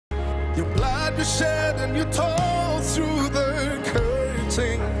Your blood you shed and you tore through the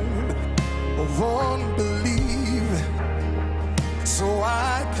curtain of unbelief, so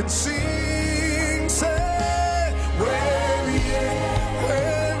I can sing, say, where he is,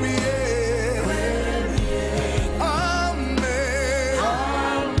 where he is, amen,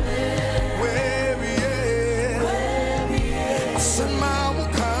 where he is, I said my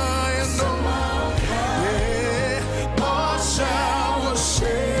Wakaya, yeah, Marsha was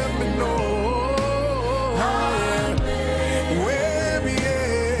share me no.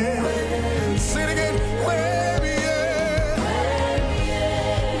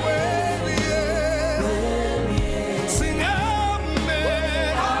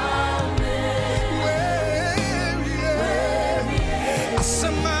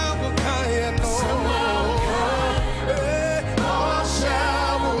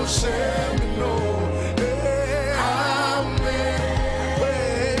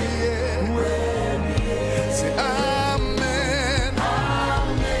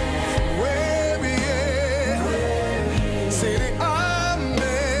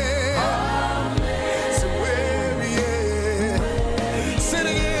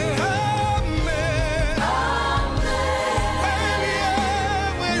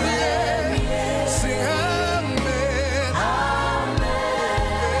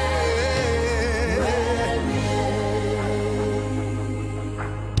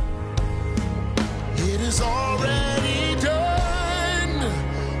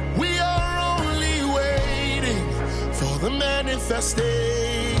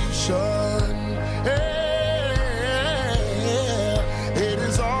 Manifestation, it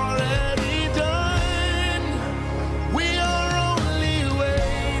is already done. We are only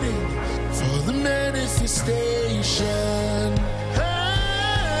waiting for the manifestation.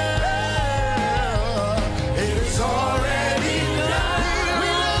 It is already done.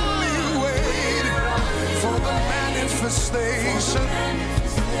 We're only waiting for the manifestation.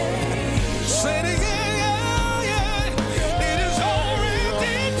 Say it again.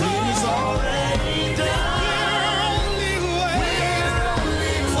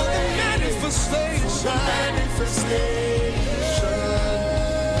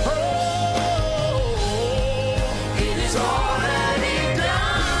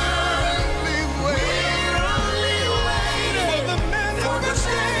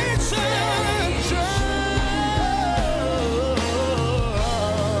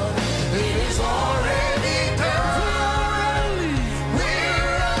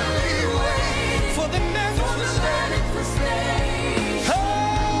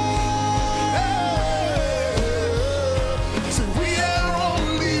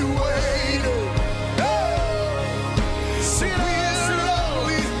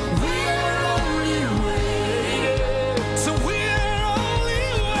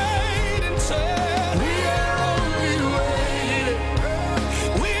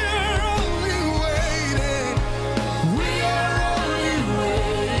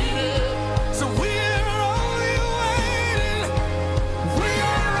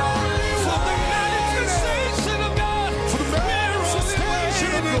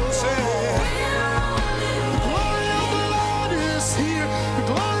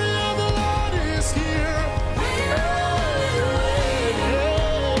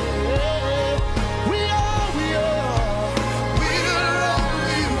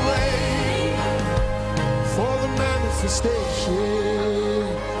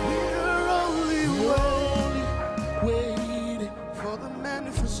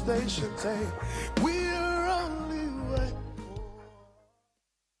 We're only waiting.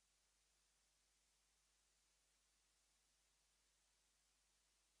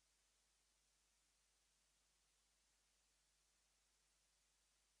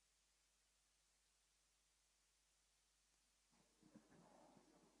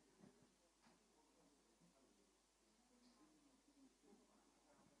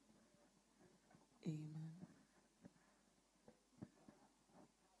 Amen.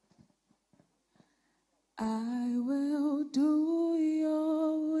 I will do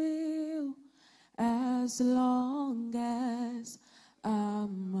your will as long as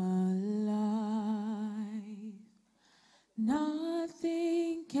I'm alive.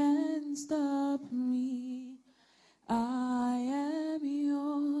 Nothing can stop me. I am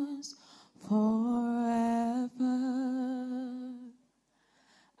yours forever.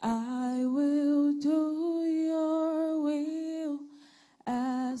 I will do your will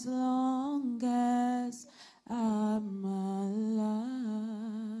as long as I'm alive.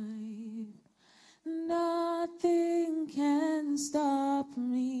 Nothing can stop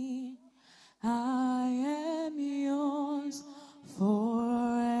me. I am yours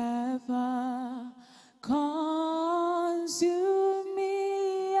forever.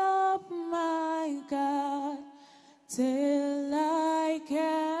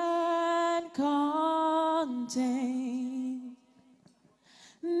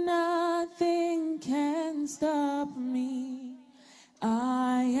 Nothing can stop me.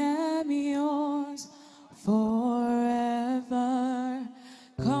 I am yours forever.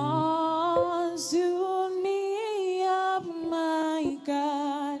 Consume me up, my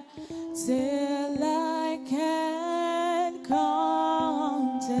God, till I can't contain.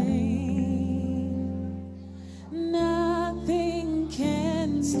 Nothing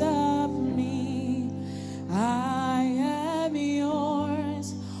can stop me. I am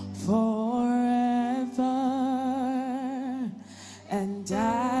yours forever, and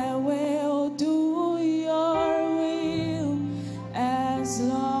I will do your will as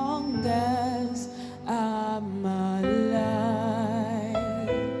long as I'm alive.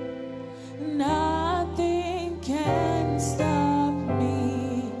 Nothing can stop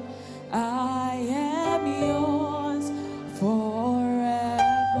me. I am yours forever.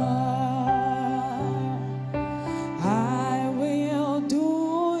 I will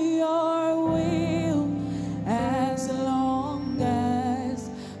do your will as long as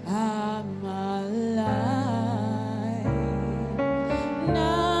I'm alive.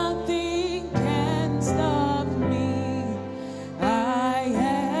 Nothing can stop me. I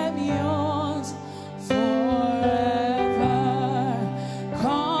am yours forever.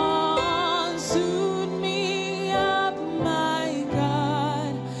 Consume me up, my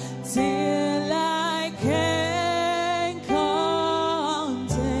God, till I can't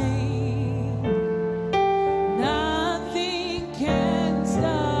contain. Nothing can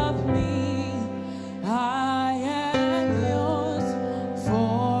stop me. I am yours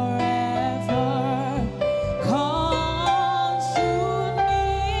forever. Consume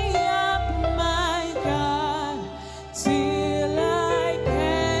me up, my God, till I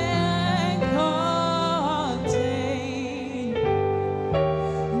can't contain.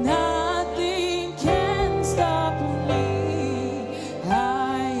 Nothing can stop me.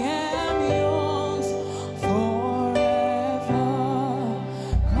 I am yours forever.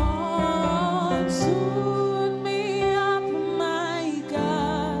 Consume me up, my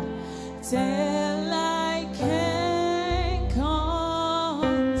God, till I can't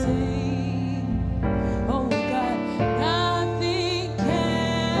contain. Oh God, nothing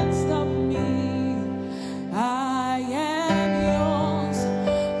can stop me. I am yours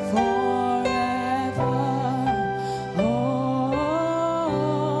forever.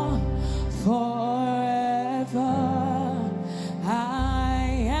 Oh, forever. I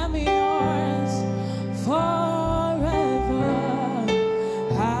am yours forever.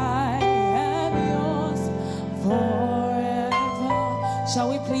 I am yours forever. Shall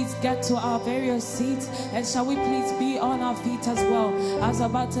we please get to our various seats, and shall we please be on our feet as well, as we're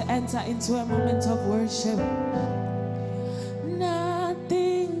about to enter into a moment of worship.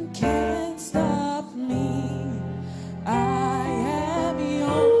 Nothing can stop me. I am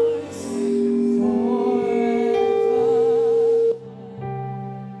yours forever.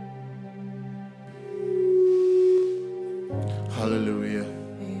 Hallelujah.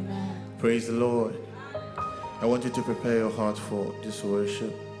 Amen. Praise the Lord. I want you to prepare your heart for this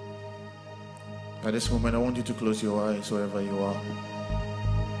worship. At this moment, I want you to close your eyes wherever you are.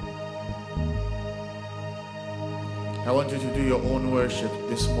 I want you to do your own worship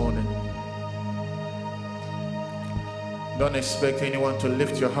this morning. Don't expect anyone to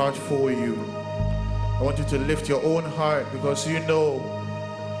lift your heart for you. I want you to lift your own heart, because you know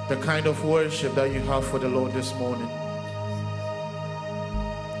the kind of worship that you have for the Lord this morning.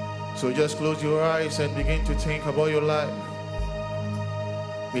 So just close your eyes and begin to think about your life.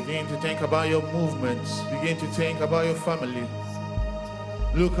 Begin to think about your movements. Begin to think about your family.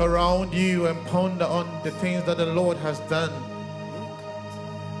 Look around you and ponder on the things that the Lord has done.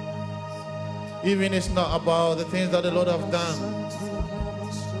 Even it's not about the things that the Lord has done.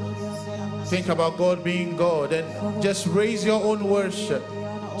 Think about God being God, and just raise your own worship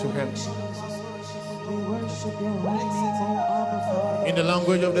to Him. In the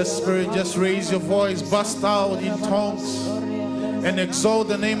language of the Spirit, just raise your voice, burst out in tongues, and exalt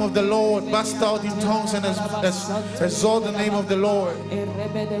the name of the Lord. Burst out in tongues and exalt the name of the Lord.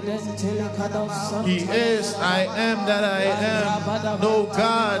 He is I am that I am. No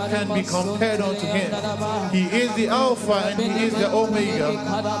God can be compared unto Him. He is the Alpha and He is the Omega.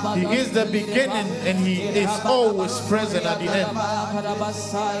 He is the beginning and He is always present at the end.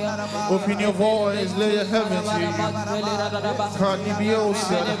 Open your voice, let your heavens hear you.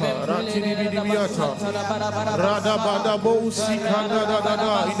 In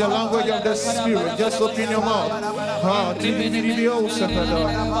the language of the Spirit, just open your mouth.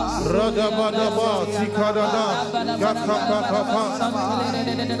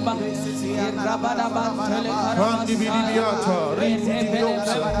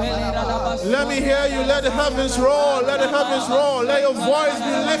 Let me hear you. Let the heavens roar. Let the heavens roar. Let your voice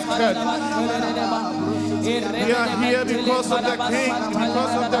be lifted. We are here because of the King.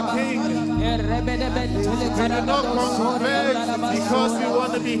 Because of the King. We do not converge because we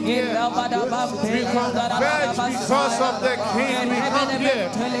want to be here. We converge because of the King. We come here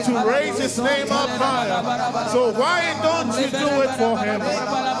to raise His name up higher. So why don't you do it for Him?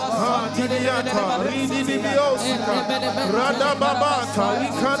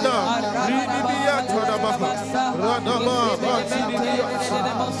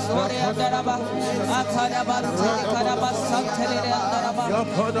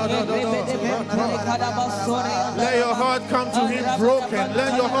 Let your heart come to Him broken.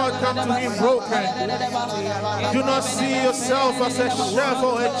 Let your heart come to Him broken. Do not see yourself as a chef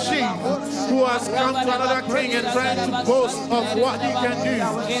or a chief who has come to another king and trying to boast of what he can do.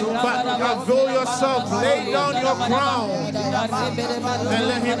 But avail yourself, lay down your crown and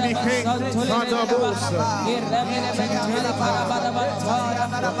let Him be king.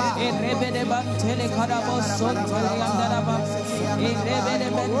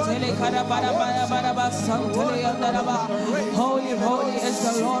 Holy, holy is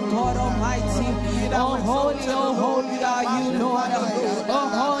the Lord God Almighty. Oh, holy are you, Lord. Oh,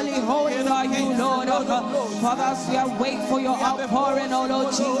 holy are you, Lord. Father, as we are waiting for your outpouring, oh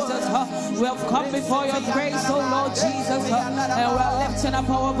Lord Jesus. We have come before your grace, oh Lord Jesus. And we are lifting up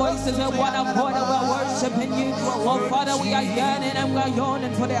our voices in one accord and we are worshiping you. Oh, Father, we are yearning and we are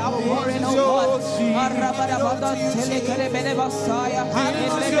yawning for the outpouring, oh God.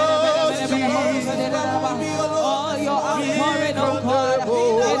 Oh, your outpouring, oh God.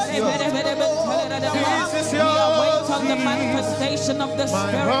 We are waiting on the manifestation of the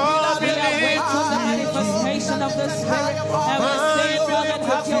Spirit. We are waiting on the manifestation of the Spirit. And we say, come and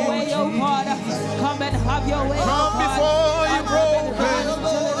have your way, oh God. Come and have your way, oh God.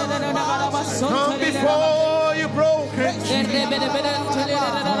 Come before you broken.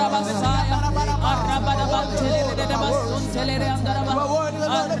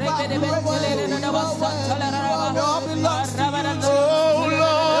 Oh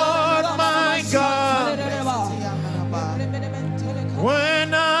Lord, my God,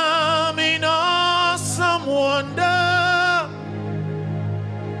 when I'm in awesome wonder,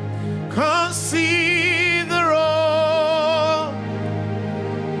 consider all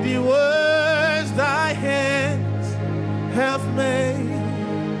the words thy hands have made.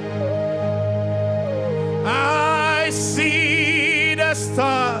 I see the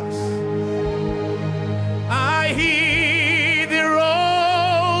stars, I hear the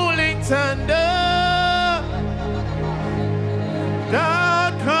rolling thunder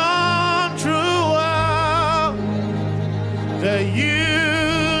that come throughout the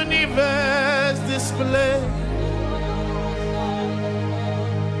universe display.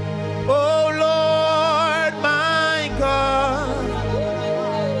 Oh Lord, my God,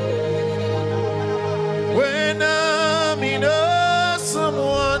 when I'm in awesome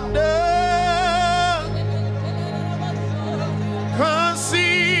wonder,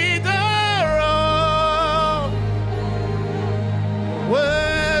 consider all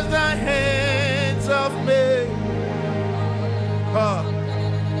words thy hands have made.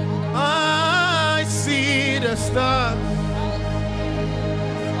 I see the stars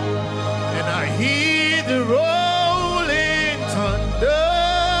and I hear the rolling thunder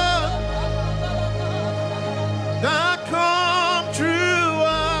that come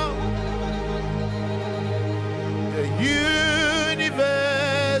throughout the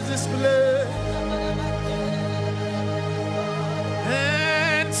universe display.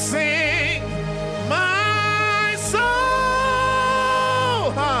 And sing, my soul,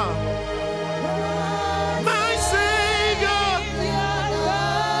 my Savior,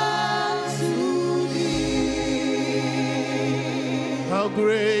 how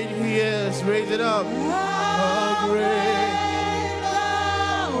great He is. Raise it up. How great.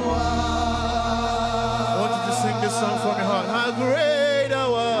 I want you to sing this song from your heart. How great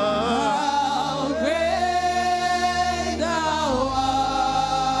thou art. How great thou art.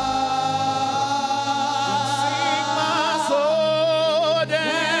 Sing my soul,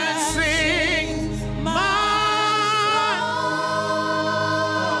 then sing my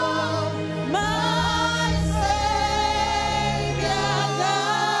Savior,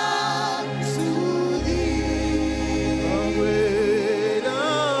 come to thee.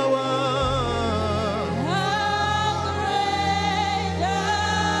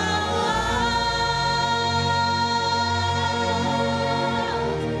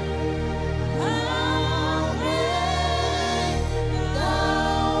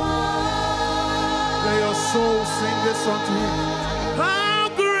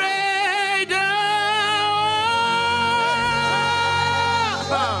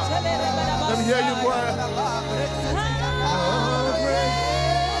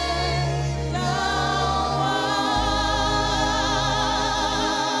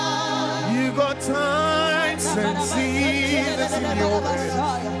 times and seasons in your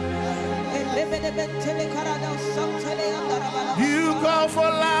hand. You call for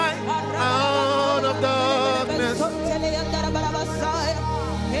light out of darkness.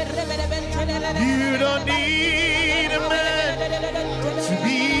 You don't need a man to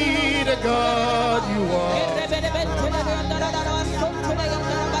be the God you are.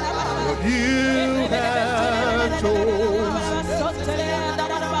 But you have chosen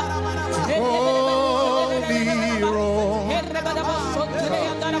to call me wrong.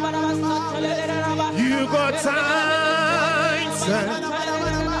 You got times and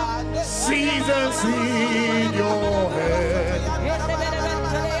seasons in your head.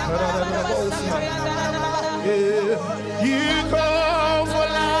 You call for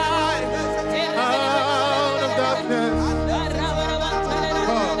light out of darkness.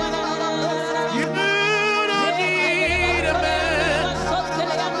 You don't need a man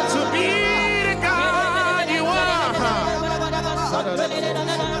to be the God you are.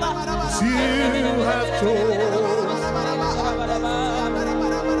 You have chosen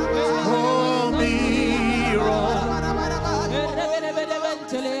for me wrong.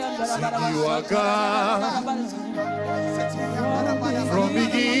 You are God from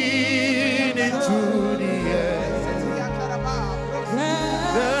beginning to the end.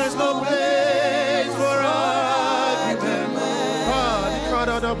 There's no place for argument.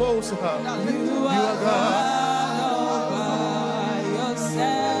 You are God.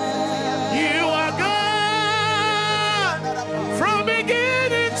 You are God from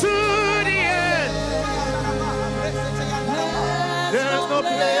beginning to the end. There's no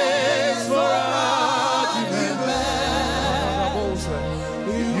place for argument.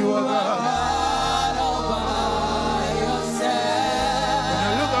 You are God. When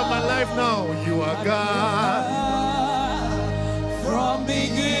I look at my life now, you are God. From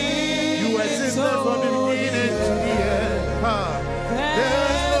beginning, you existed from the beginning to the end.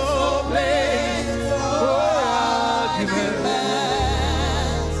 There's no place for argument.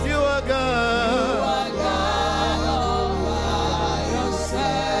 You are God. all by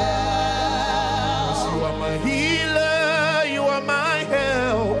yourself. You are my healer. You are my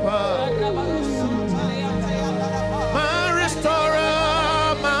helper, my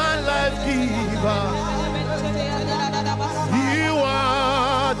restorer, my life giver. You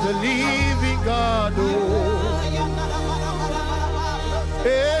are the living God. Oh,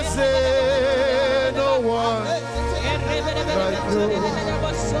 is there no one like you?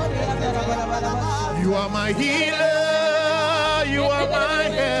 You are my healer. You are my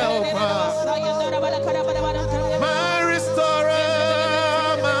helper, my restorer,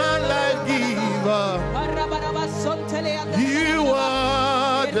 my life giver. You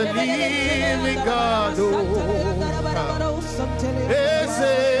are the living God. Oh, is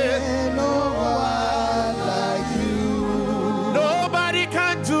there no one like you? Nobody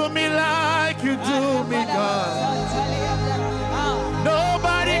can do me like you do me, God.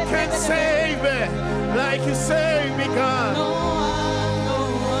 Nobody can save me like you save me, God.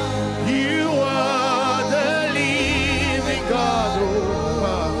 You are the living God. Oh,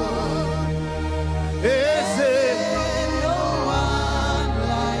 is there No one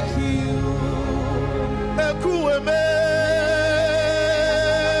like you.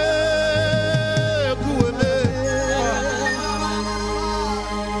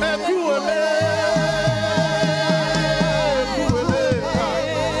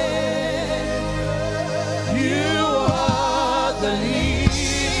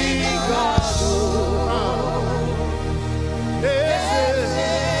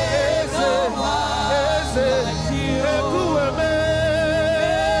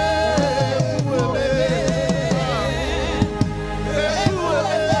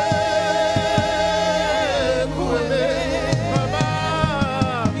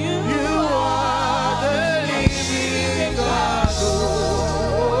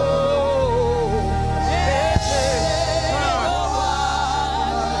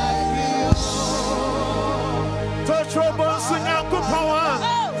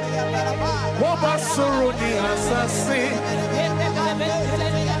 Suruni asasi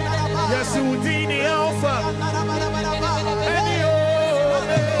Yasudini Alpha Eni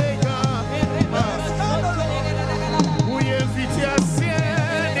Omega Uye fiti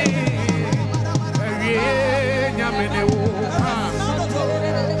asieni Erie nyamene wo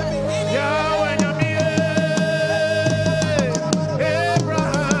Yahweh nyamie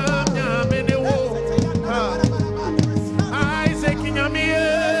Abraham nyamene wo Isaac nyamie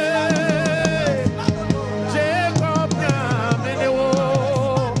Jacob nyamie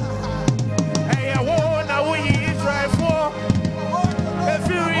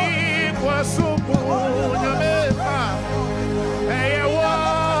sumu nyamema. Hey,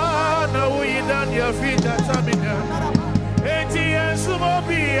 one we done your feet that tamina. Eti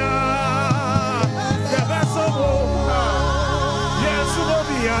sumobia. Yabasomo.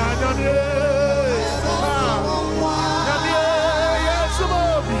 Yesumobia nyame.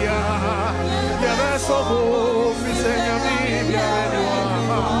 Yesumobia. Yabasomo. Misenya bibia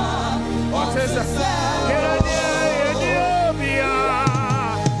anywa. Otesa.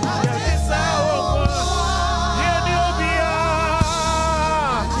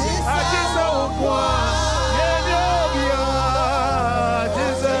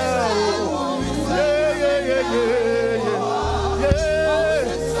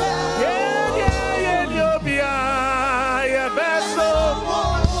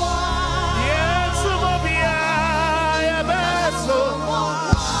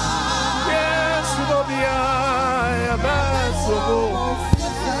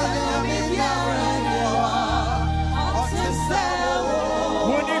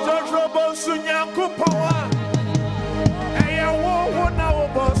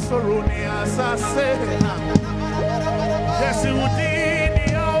 Yes, it would be the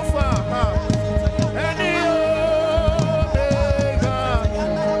Alpha and the Omega.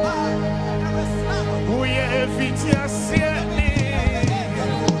 We are Fitias,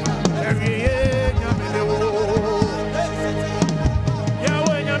 every year,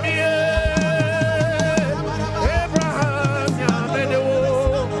 Yahweh, Abraham,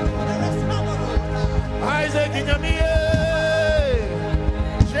 Isaac,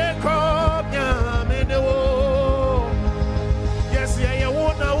 Jacob, yes, yeah,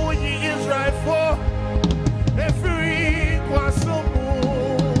 wonder who he is right for. Every kwasumu,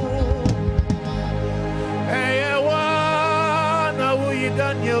 hey, wonder who he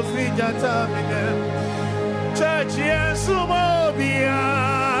done your feet at church, yes, sumobia.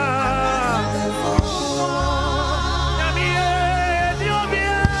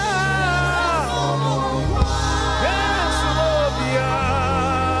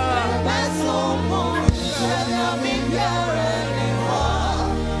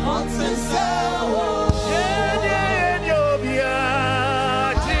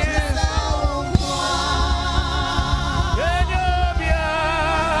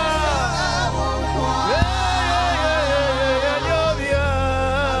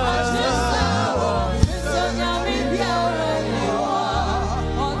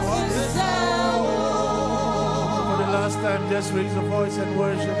 Just raise your voice and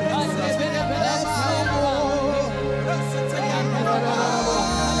worship.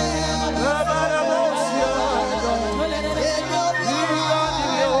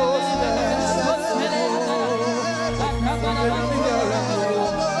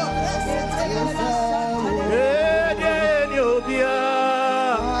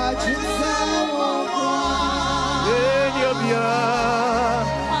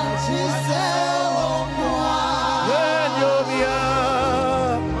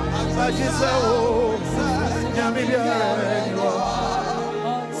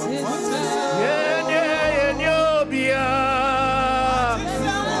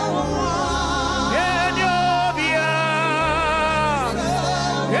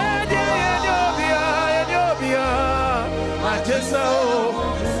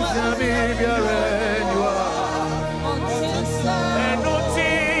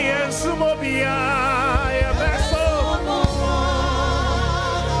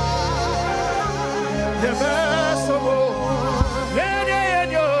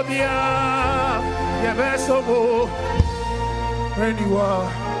 When you are,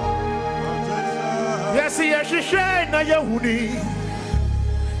 yes, yes, you shine now. Yahudi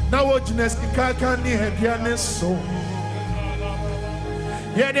now, what you next can you have your so?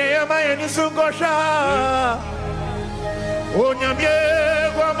 Yeah, they are my any sungosha. Oh,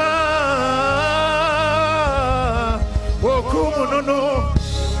 Nyamye Guama, oh, Kumuno,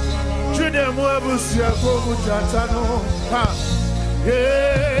 Judah Muabusia, Komujatano,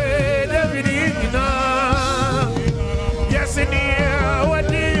 yeah, David. Yes, in here, what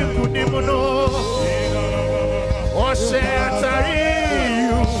do you put him on? Or say, I tell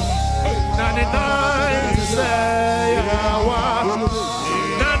you, 99 say,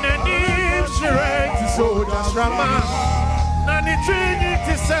 none of them strength, so just Rama, none of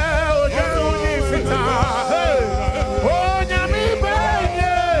Trinity say, oh, if it's oh, Yami,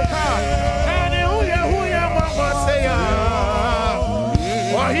 and who you mama say,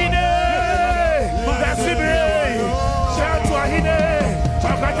 oh, he that's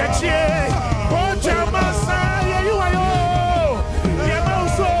it.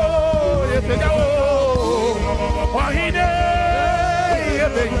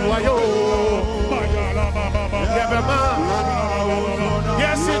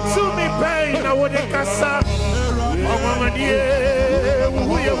 Yes, it to me pain. I would cassa. Oh, mama, dear,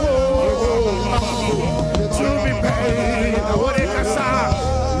 to me pain. I would cassa.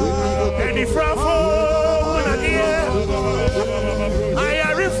 And if I fall, when I dear, I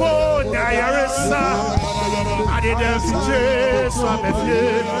are reformed. I are a son. I didn't see so I'm a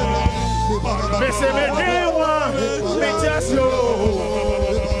few. They say, me, one, they just know.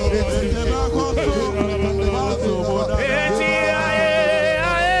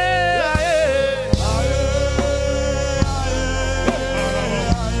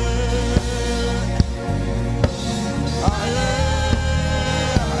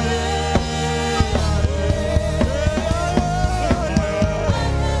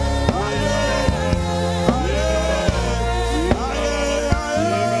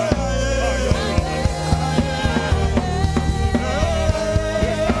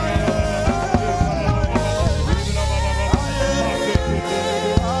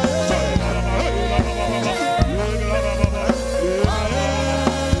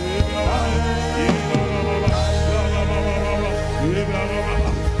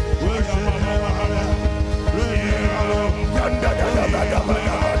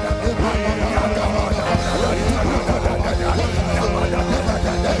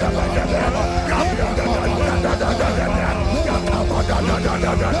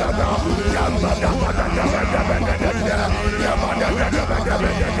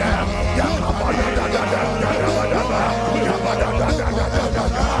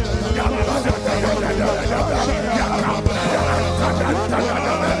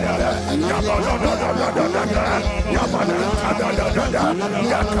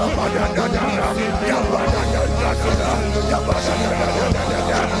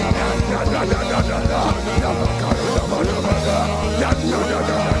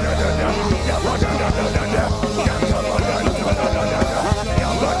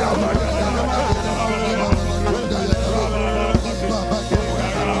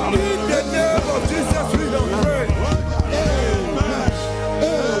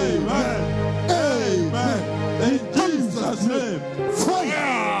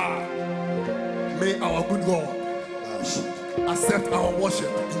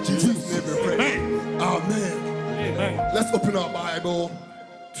 Let's open our Bible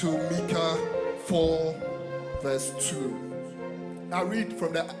to Micah 4 verse 2. I read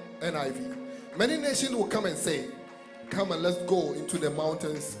from the NIV. Many nations will come and say, come and let's go into the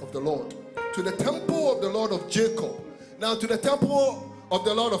mountains of the Lord, to the temple of the Lord of Jacob. Now to the temple of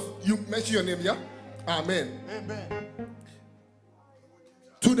the Lord of, you mention your name, yeah? Amen. Amen.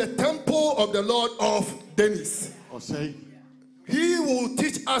 To the temple of the Lord of Dennis. He will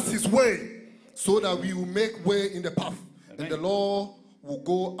teach us his way, so that we will make way in the path. Amen. And the Lord will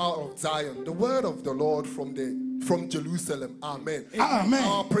go out of Zion. The word of the Lord from Jerusalem. Amen. Amen.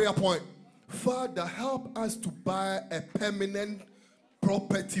 Our prayer point. Father, help us to buy a permanent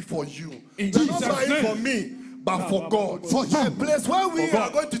property for you. Not buying for me, but for God. For a place where we are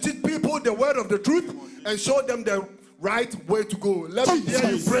going to teach people the word of the truth and show them the right way to go. Let me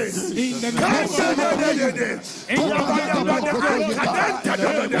hear you pray. In the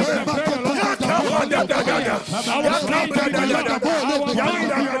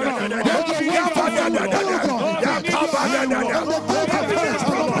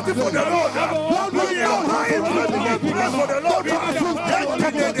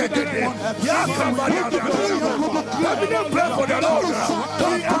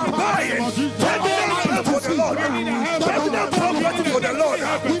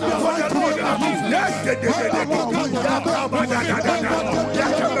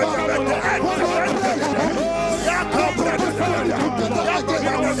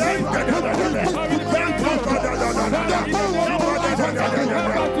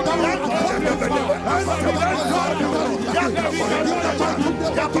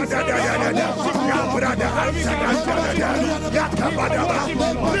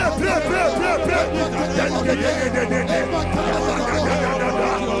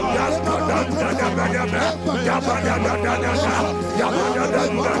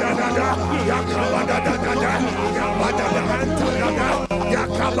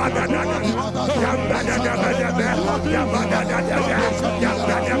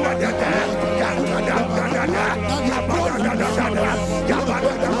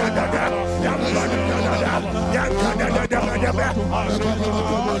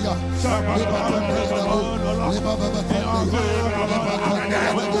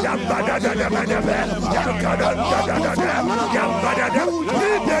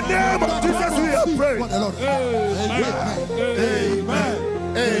name of Jesus we have prayed. Amen. Amen.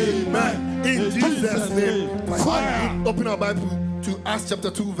 name. Open our Bible to Acts chapter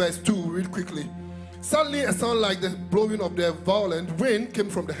 2 verse 2. Read quickly. Suddenly a sound like the blowing of the violent wind came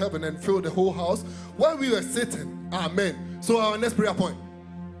from the heaven and filled the whole house where we were sitting. Amen. So our next prayer point.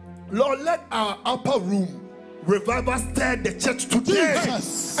 Lord, let our upper room revival stir the church today.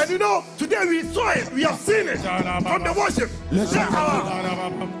 Jesus. And you know, today we saw it, we have seen it from the worship. Let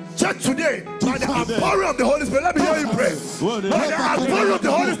our church today, by the outpouring of the Holy Spirit, let me hear you pray. By the outpouring of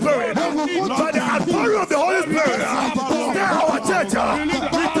the Holy Spirit, by the outpouring of the Holy Spirit, stir our church.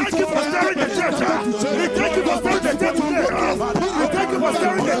 We thank you for stirring the church. We thank you for stirring the church today. We thank you for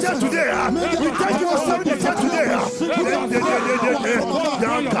stirring the church today. We thank you for stirring the church today. We thank you for stirring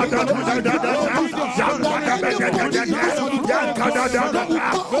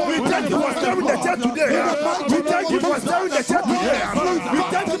the church today. We thank you for stirring the church today. We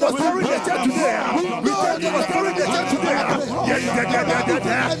thank you for stirring the church today. We thank you for stirring the church today.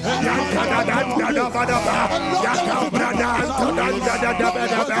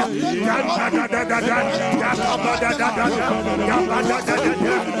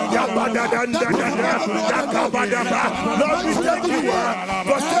 Lord, we thank you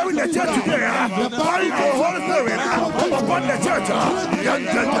for stirring the church today. Fight for Holy Spirit upon the church.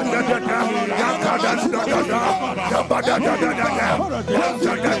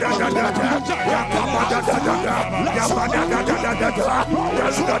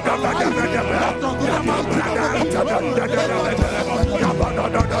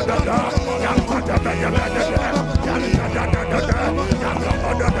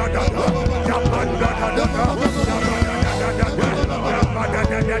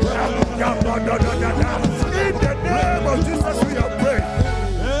 In the name of Jesus we are praying.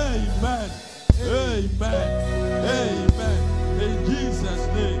 Amen. Amen. Amen. In Jesus'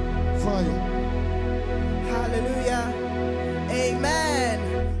 name. Fire. Hallelujah. Amen.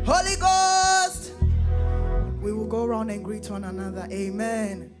 Holy Ghost. We will go around and greet one another.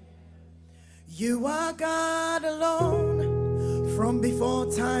 Amen. You are God alone from before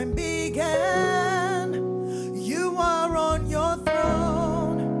time began. You are on your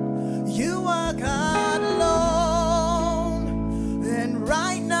throne. You are God alone. And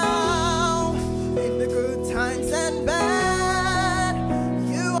right now, in the good times and bad,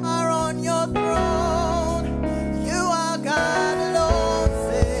 you are on your throne. You are God alone.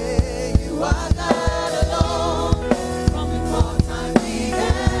 Say, you are God alone. From before time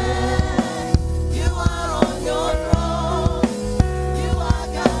began, you are on your throne. You are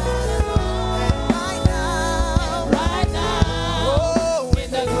God alone.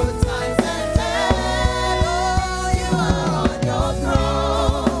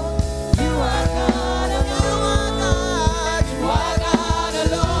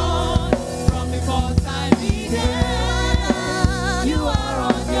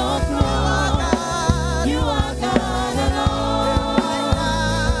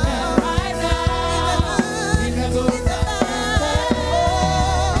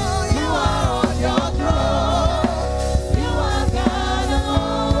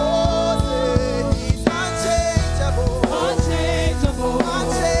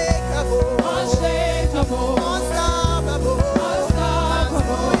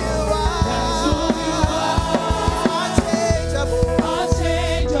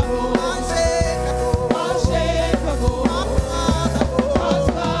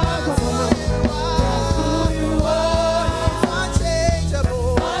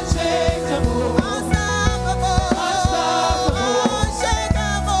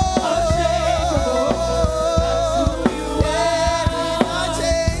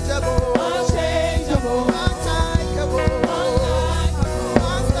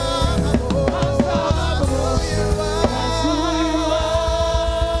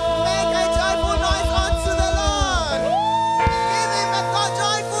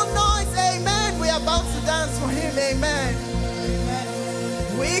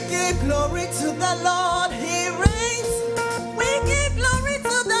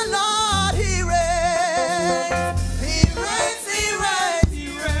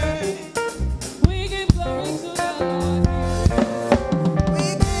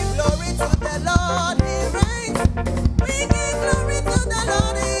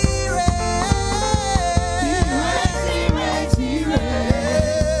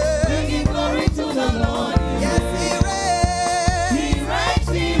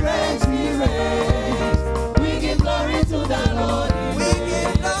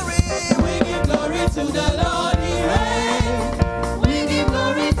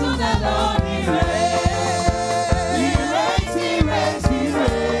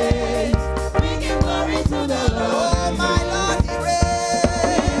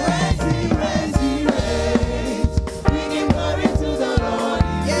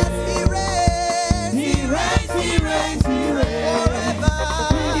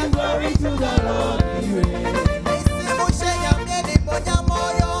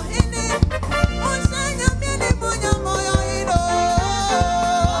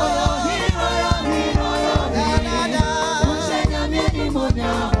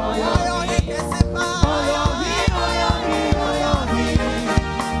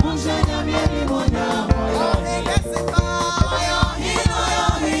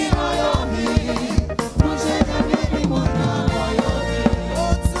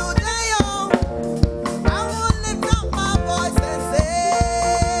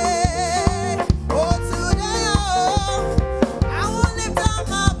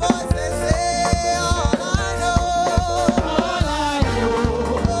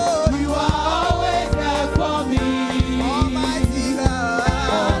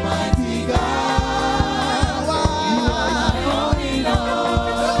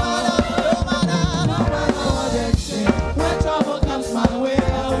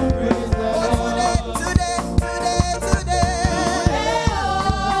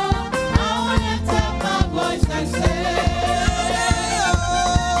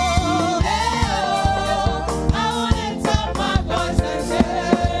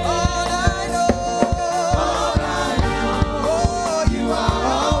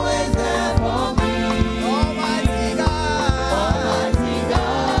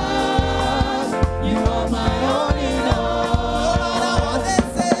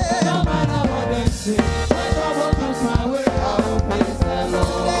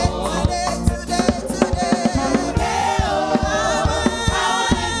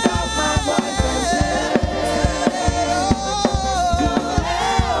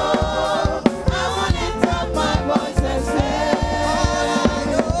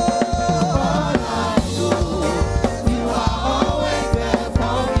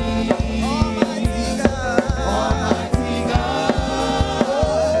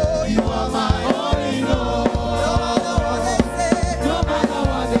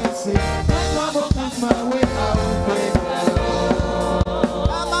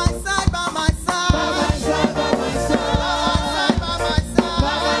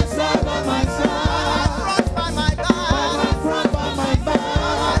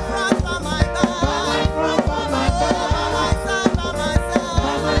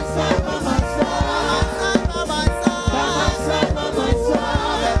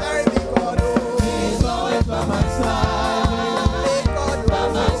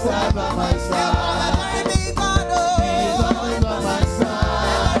 side, by my side. He's always by my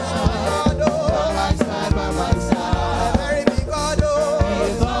side. By my side, by my side.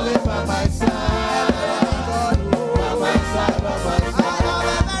 He's always by my side. By my side, by my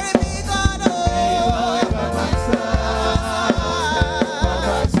side. He's always by my side. By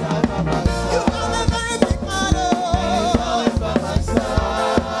my side, by my side. He's always by my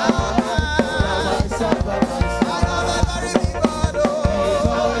side. By my side, by my side. He's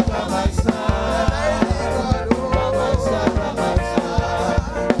always by my side.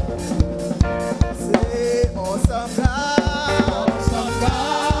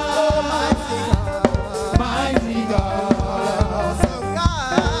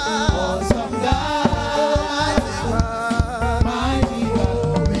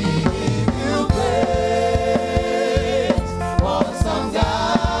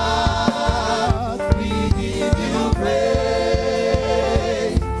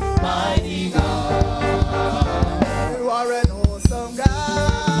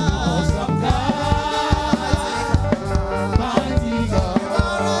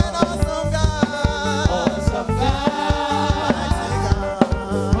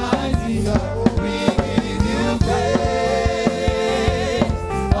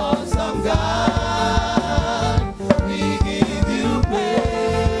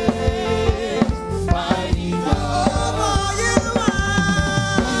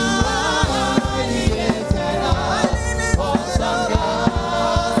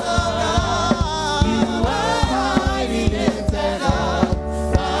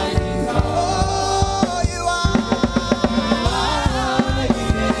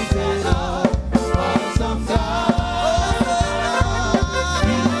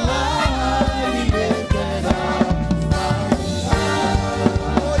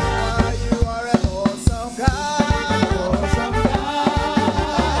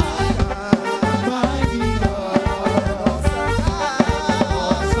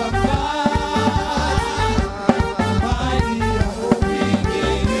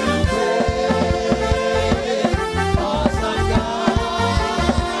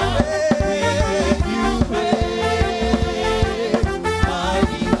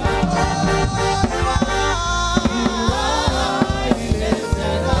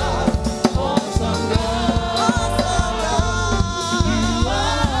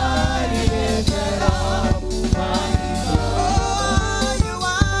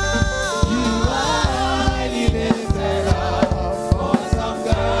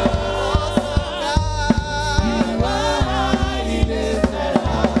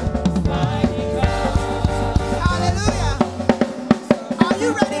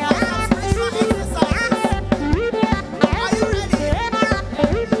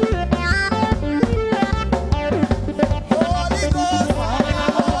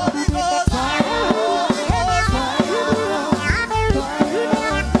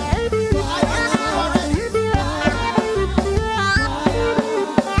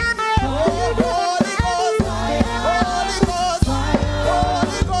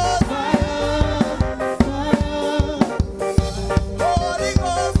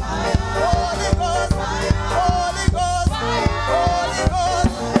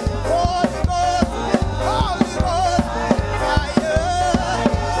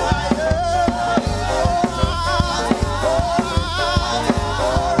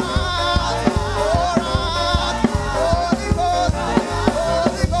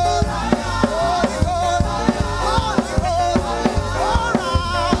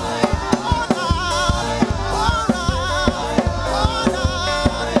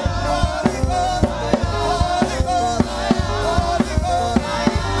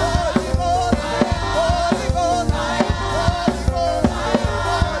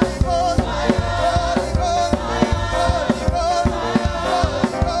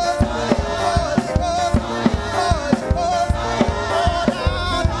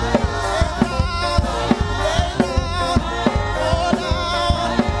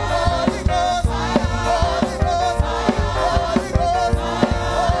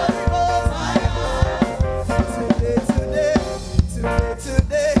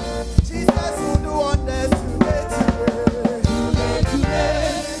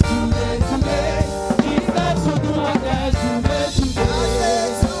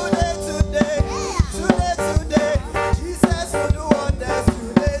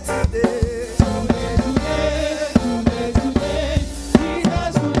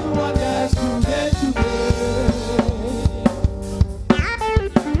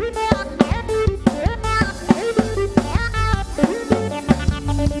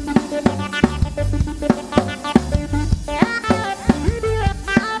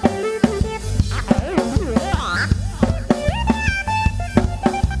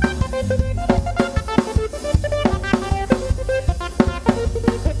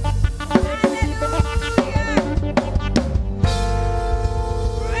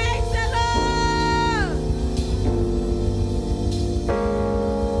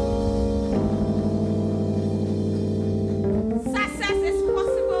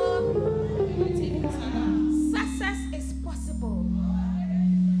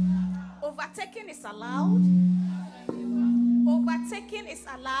 Overtaking is allowed. Overtaking is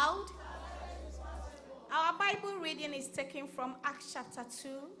allowed. Our Bible reading is taken from Acts chapter 2,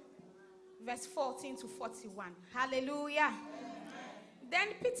 verse 14 to 41. Hallelujah. Then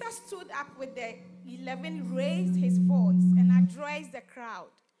Peter stood up with the 11, raised his voice, and addressed the crowd.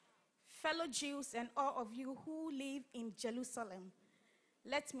 Fellow Jews and all of you who live in Jerusalem,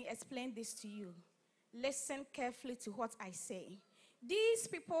 let me explain this to you. Listen carefully to what I say. These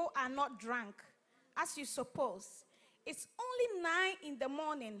people are not drunk, as you suppose. It's only 9 in the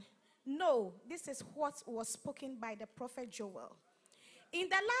morning. No, this is what was spoken by the prophet Joel. In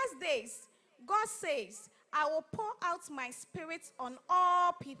the last days, God says, I will pour out my spirit on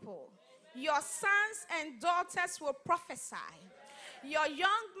all people. Your sons and daughters will prophesy. Your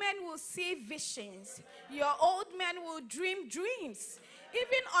young men will see visions. Your old men will dream dreams.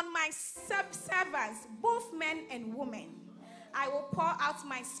 Even on my servants, both men and women, I will pour out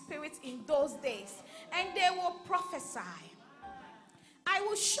my spirit in those days, and they will prophesy. I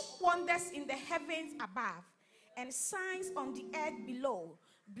will show wonders in the heavens above and signs on the earth below,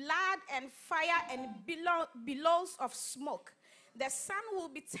 blood and fire and billows of smoke. The sun will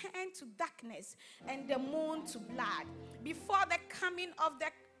be turned to darkness and the moon to blood before the coming of the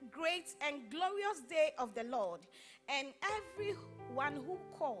great and glorious day of the Lord. And everyone who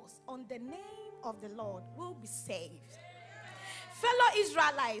calls on the name of the Lord will be saved. Fellow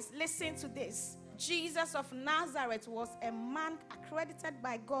Israelites, listen to this. Jesus of Nazareth was a man accredited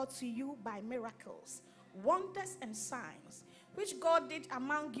by God to you by miracles, wonders, and signs, which God did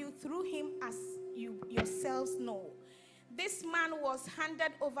among you through him, as you yourselves know. This man was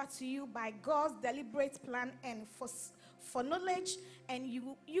handed over to you by God's deliberate plan and foreknowledge, and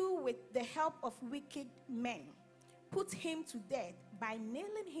you with the help of wicked men, put him to death by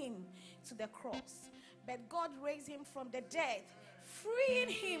nailing him to the cross. But God raised him from the dead, freeing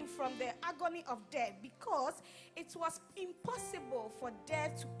him from the agony of death, because it was impossible for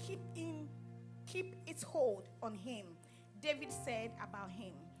death to keep its hold on him. David said about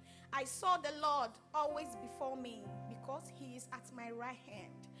him, I saw the Lord always before me, because he is at my right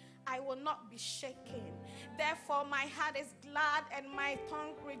hand. I will not be shaken. Therefore my heart is glad and my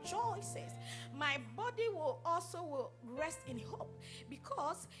tongue rejoices. My body will rest in hope,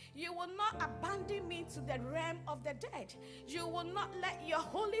 because you will not abandon me to the realm of the dead. You will not let your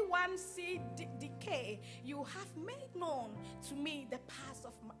Holy One see decay. You have made known to me the paths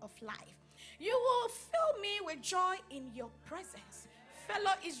of life. You will fill me with joy in your presence.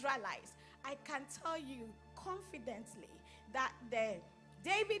 Fellow Israelites, I can tell you confidently that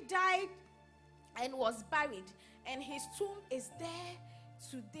David died and was buried, and his tomb is there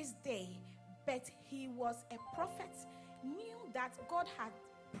to this day. But he was a prophet, knew that God had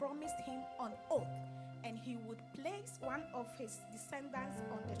promised him on oath, and he would place one of his descendants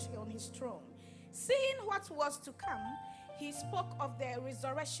on his throne. Seeing what was to come, he spoke of the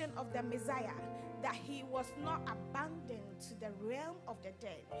resurrection of the Messiah, that he was not abandoned to the realm of the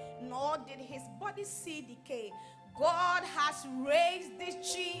dead, nor did his body see decay. God has raised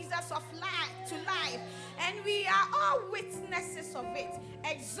this Jesus of life to life, and we are all witnesses of it.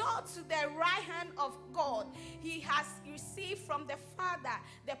 Exalt to the right hand of God. He has received from the Father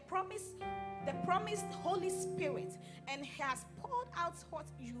the promised Holy Spirit, and has poured out what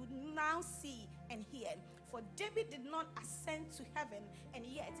you now see and hear. For David did not ascend to heaven, and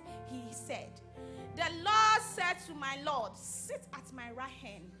yet he said, the Lord said to my Lord, sit at my right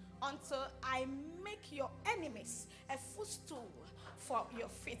hand until I make your enemies a footstool for your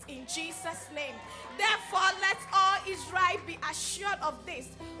feet. In Jesus' name. Therefore, let all Israel be assured of this.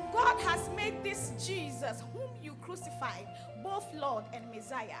 God has made this Jesus, whom you crucified, both Lord and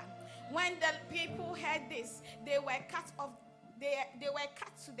Messiah. When the people heard this, they were cut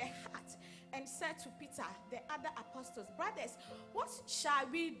to the heart, and said to Peter, the other apostles, brothers, what shall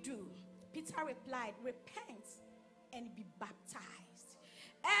we do? Peter replied, repent and be baptized,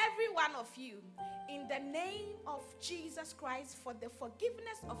 every one of you, in the name of Jesus Christ, for the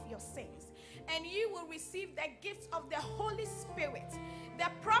forgiveness of your sins, and you will receive the gift of the Holy Spirit. The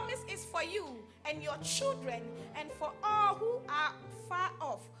promise is for you and your children, and for all who are far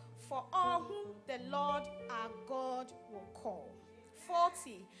off, for all whom the Lord our God will call.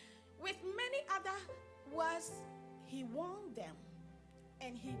 40. With many other words, he warned them,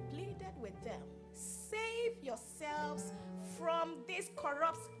 and he pleaded with them, save yourselves from this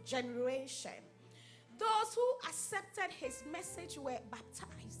corrupt generation. Those who accepted his message were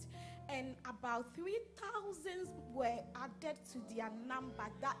baptized, and about 3,000 were added to their number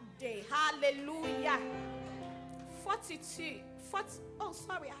that day. Hallelujah. 42. Oh,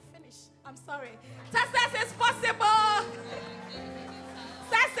 sorry, I finished. I'm sorry. Success is possible.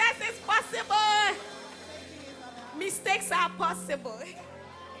 Success is possible. mistakes are possible.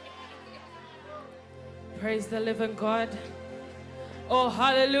 Praise the living God. Oh,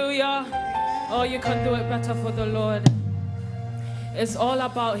 hallelujah. Oh, you can do it better for the Lord. It's all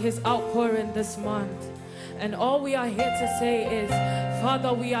about his outpouring this month. And all we are here to say is,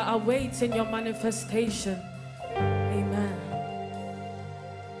 Father, we are awaiting your manifestation. Amen.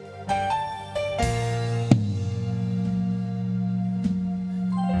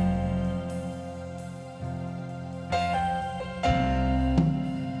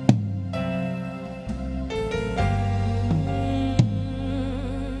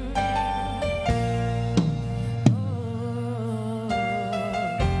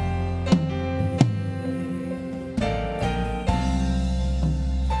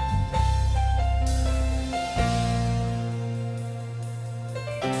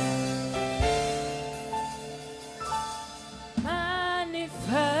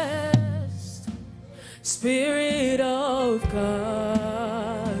 Spirit of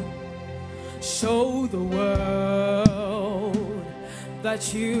God, show the world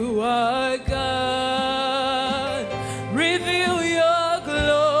that you are God. Reveal your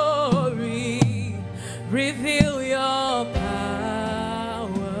glory, reveal your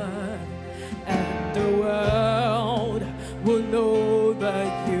power, and the world will know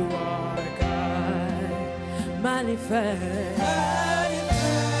that you are God. Manifest.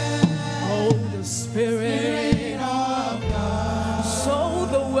 Spirit of God, show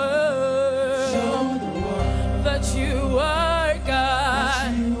the world that you are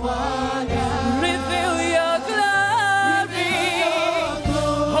God. Reveal your glory.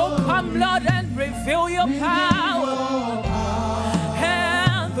 Oh, come, Lord, and reveal your power.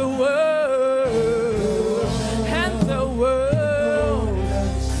 And the world,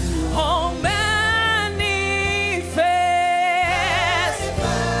 oh, manifest.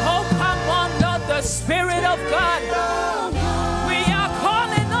 Oh, come on, Lord, the Spirit of God. We are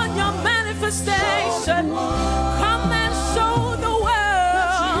calling on your manifestation. Come and show the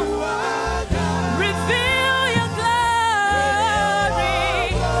world. Reveal your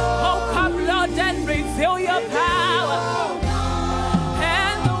glory. Oh, come, Lord, and reveal your power.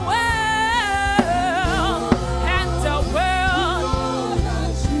 And the world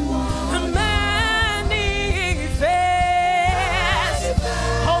manifest.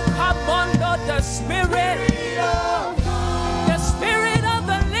 Oh, come on, Lord, the Spirit. The Spirit of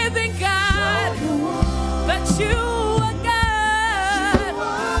the living God. That you are God.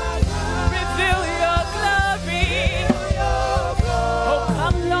 Reveal your glory. Oh,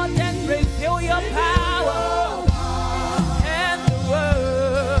 come, Lord, and reveal your power. And the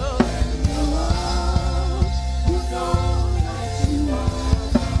world.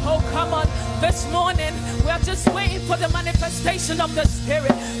 Oh, come on. This morning, we are just waiting for the manifestation of the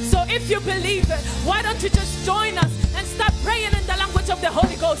Spirit. So if you believe it, why don't you just join us and start praying in the language of the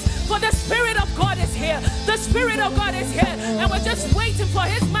Holy Ghost? For the Spirit of God is here. The Spirit of God is here. And we're just waiting for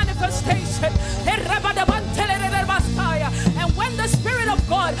his manifestation. And when the Spirit of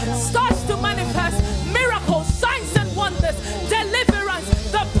God starts to manifest, miracles, signs and wonders, deliverance,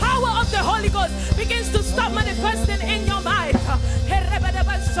 the power of the Holy Ghost begins to start manifesting in your mind.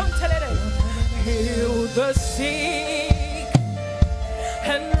 Heal the sick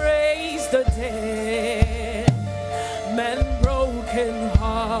and raise the dead, mend broken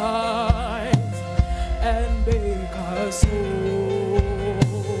hearts and make us whole.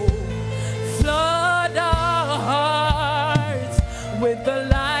 Flood our hearts with the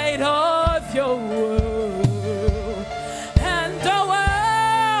light of your word, and the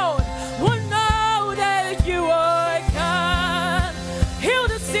world will know that you are God. Heal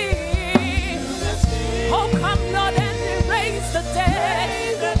the sick. Oh, come, Lord, and raise the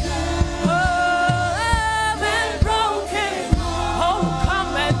dead. Oh, and broken. Oh,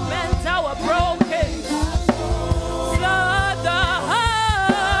 come and mend our broken. Flood the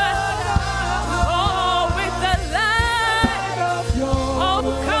heart. Oh, with the light. Oh,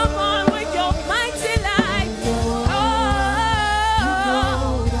 come on,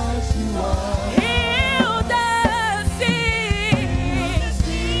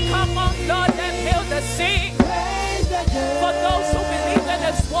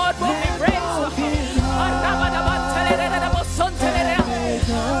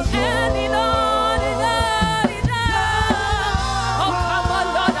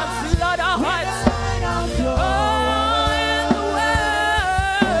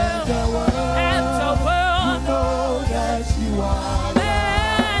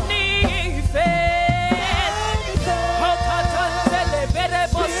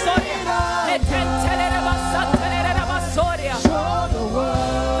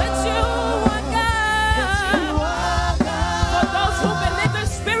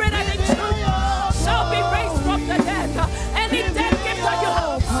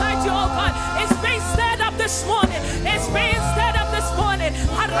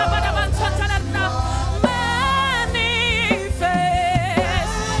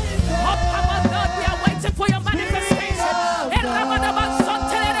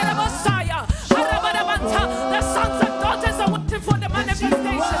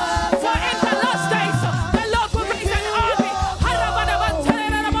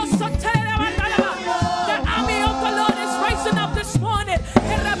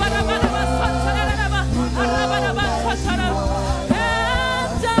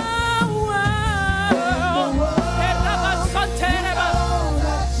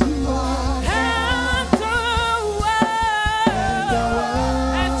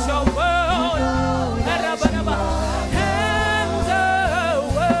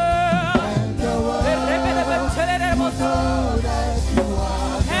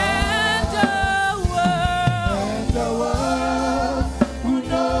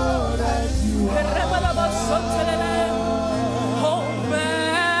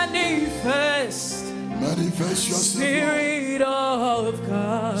 Express yourself, Spirit of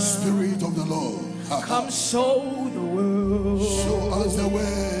God. Spirit of the Lord. Come show the world. Show us the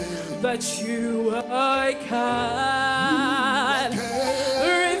way. That you are kind.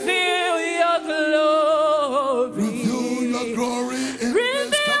 Reveal your glory. Reveal your glory in Reveal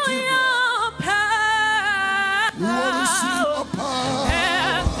this cathedral. your power. We want to see your power.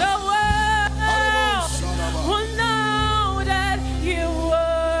 And the world will know that you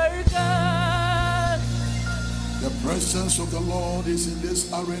are God. The presence of the Lord is in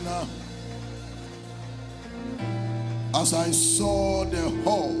this arena. As I saw the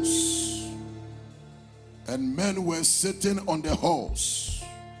horse, and men were sitting on the horse,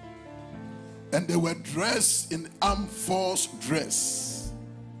 and they were dressed in armed force dress,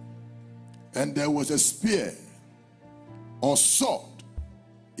 and there was a spear or sword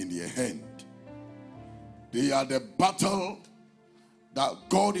in their hand. They are the battle that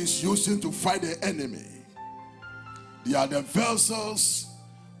God is using to fight the enemy. They are the vessels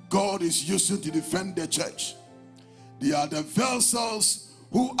God is using to defend the church. They are the vessels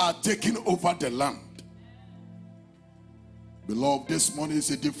who are taking over the land. Beloved, this morning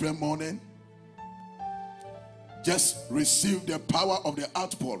is a different morning. Just receive the power of the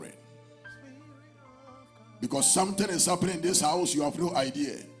outpouring. Because something is happening in this house, you have no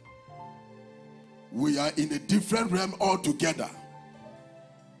idea. We are in a different realm altogether.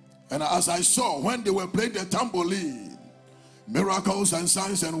 And as I saw, when they were playing the tambourine, miracles and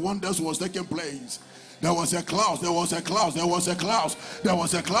signs and wonders was taking place. There was a cloud, there was a cloud, there was a cloud, there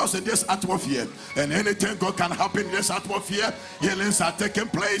was a cloud in this atmosphere. And anything God can happen in this atmosphere. Healings are taking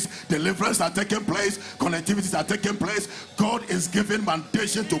place, deliverance are taking place, connectivities are taking place. God is giving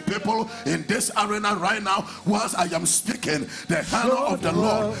mandation to people in this arena right now. Whilst I am speaking, the hand of the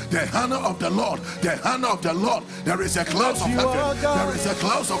Lord, the hand of the Lord, the hand of the Lord. There is a cloud of heaven, there is a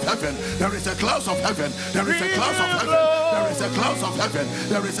cloud of heaven, there is a cloud of heaven, there is a cloud of heaven, there is a cloud of heaven,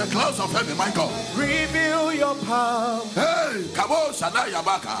 there is a cloud of heaven, my God. Reveal your power. Hey, Kabo Shadaya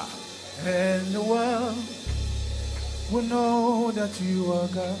Baka. And the world will know that you are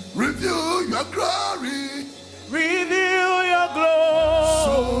God. Reveal your glory. Reveal your glory.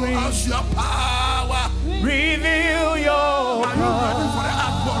 Show us your power. Reveal your power. Are you ready for the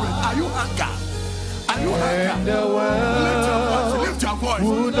outpouring? Are you hunger? Are you hunger? And the world lift your voice.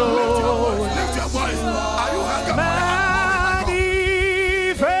 Will know. Lift your voice. Are you hunger?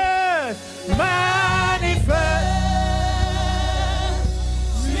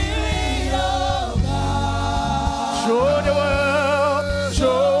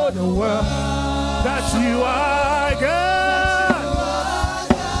 Show the world that you are God.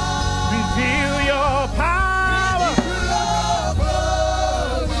 Reveal your power.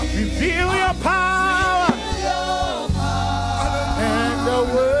 Reveal your power. And the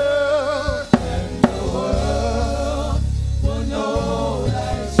world will know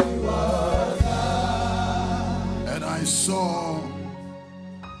that you are God. And I saw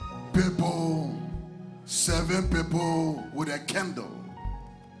people, 7 people with a candle.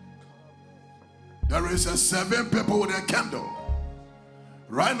 There is a 7 people with a candle.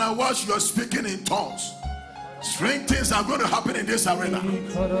 Right now, whilst you are speaking in tongues, strange things are going to happen in this arena.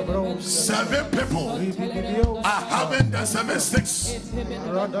 7 people are having the 7 sticks of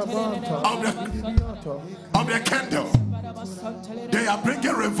the candle. They are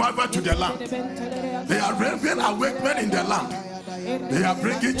bringing revival to the land. They are bringing awakening in the land. They are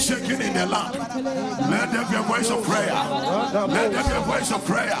bringing shaking in the land. Let there be a voice of prayer. Let there be a voice of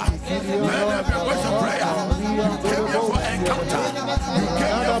prayer. Let there be a voice of prayer. You came here for encounter. You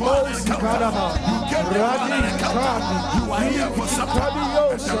came here for an encounter. You came here for an encounter. You are here for something.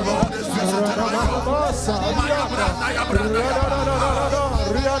 And the Lord is visiting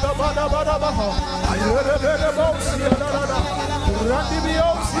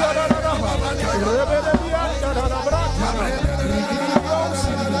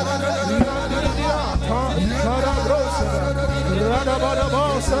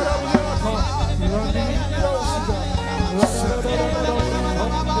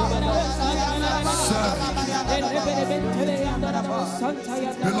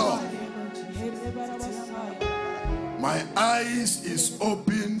Beloved, my eyes is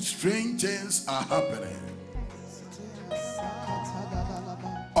open, strange things are happening.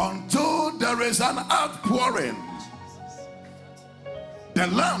 Until there is an outpouring, the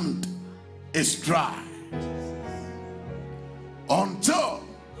land is dry. Until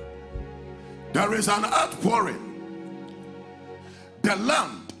there is an outpouring, the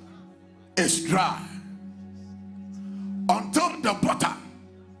land is dry. Until the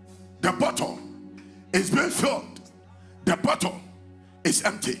bottle is being filled, the bottle is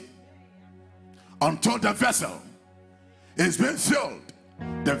empty. until the vessel is being filled,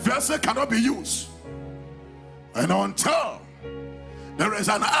 the vessel cannot be used. And until there is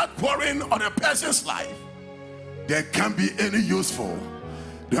an outpouring on a person's life, there can't be any useful.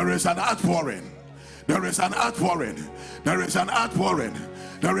 There is an outpouring. There is an outpouring. There is an outpouring.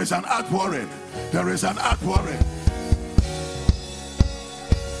 There is an outpouring. There is an outpouring.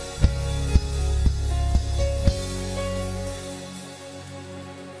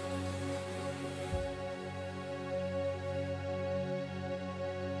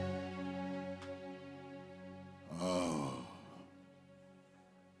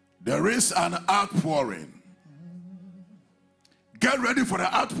 There is an outpouring. Get ready for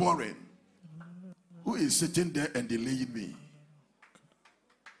the outpouring. Who is sitting there and delaying me?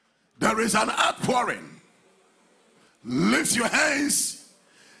 There is an outpouring. Lift your hands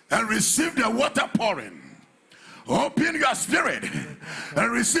and receive the water pouring. Open your spirit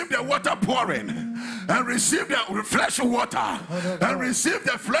and receive the water pouring, and receive the fresh water, and receive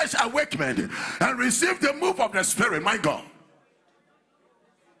the fresh awakening, and receive the move of the Spirit. My God.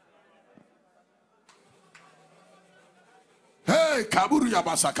 Hey, Kaburu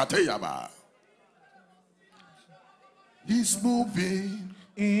Yabasa Kateyaba. He's moving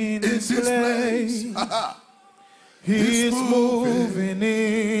in this place. He's moving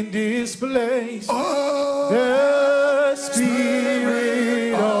in this place. Oh, the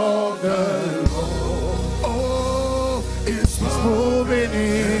Spirit of the Lord. Oh, it's moving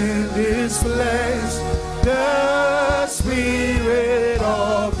in this place. The Spirit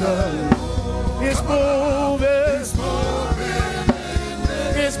of the Lord is moving.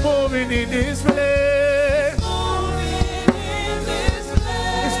 It's moving in this place.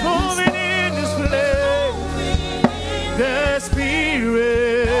 It's moving in this place. The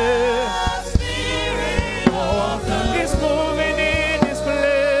Spirit is moving in this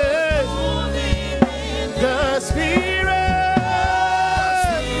place. The Spirit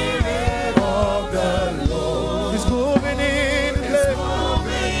of the Lord is moving in this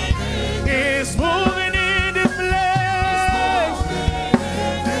place. It's moving in this place.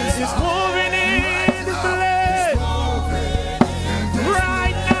 It's moving in this place.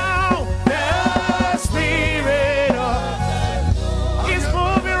 Right now, the Spirit is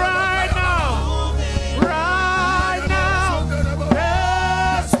moving right now. Right now,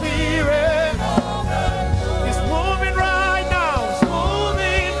 the Spirit is moving right now. It's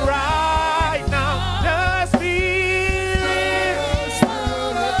moving right now. The Spirit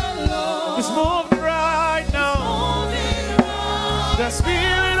is moving right now. The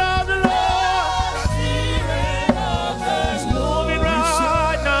Spirit of the Lord is moving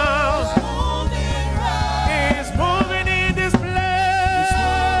right now. It's moving in this place.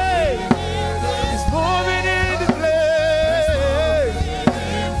 It's moving in this place.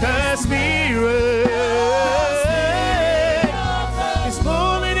 The Spirit is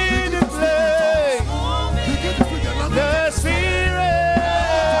moving in this place. The Spirit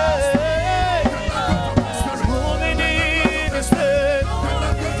is moving in this place.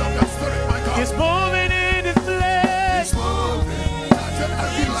 It's moving in this place. It's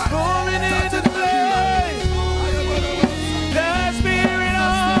moving in this place. The Spirit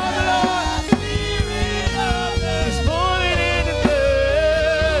of the Lord is moving in this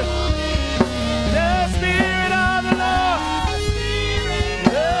place. The Spirit of the Lord.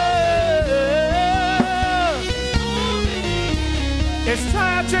 It's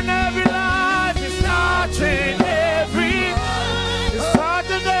touching every life. It's touching every. It's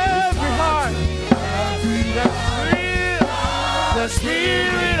touching every heart. The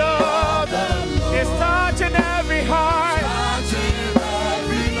Spirit of the Lord is touching every heart.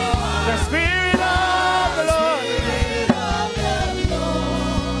 The Spirit of the Lord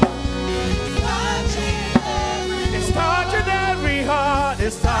is touching every heart.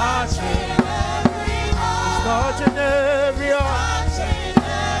 It's touching every heart.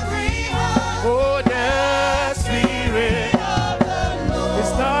 Oh, the Spirit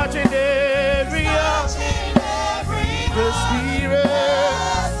is touching every heart. The Spirit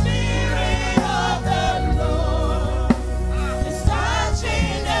of the Lord is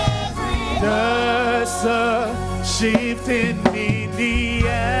touching every heart. There's a shifting in the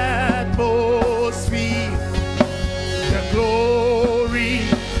atmosphere. The glory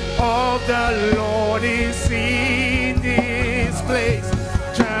of the Lord is in this place,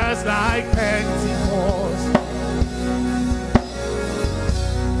 just like Pentecost.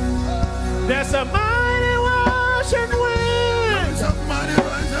 There's a mighty rushing wind. There's a mighty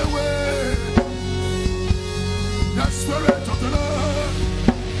rising wind. The Spirit of the Lord.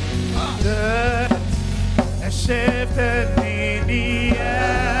 A shift in the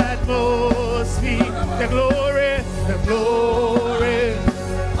atmosphere.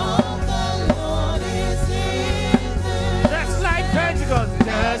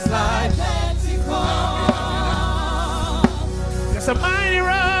 a mighty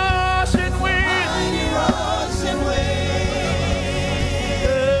rushing wind. Mighty rushing wind.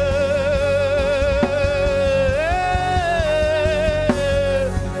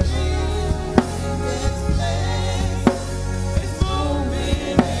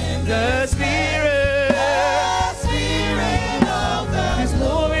 The Spirit of God is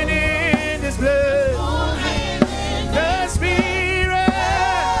moving in this place. The Spirit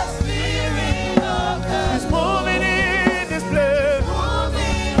of God is moving in this place.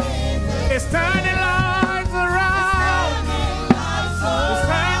 It's turning lives around. It's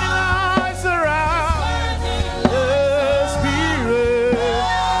turning lives around. The Spirit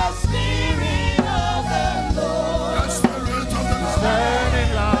of the Lord. The Spirit of the Lord.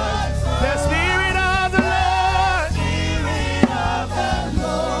 Turning lives. The Spirit of the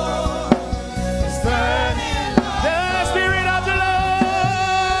Lord is turning. The Spirit of the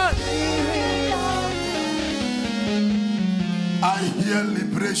Lord. I hear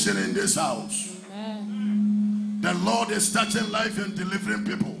liberation in this house. The Lord is touching life and delivering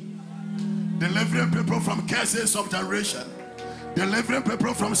people. Delivering people from curses of generation. Delivering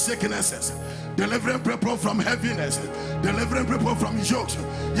people from sicknesses. Delivering people from heaviness. Delivering people from yokes.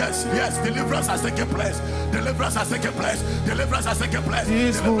 Yes, yes, deliverance has taken place. Deliverance has taken place. Deliverance has taken place.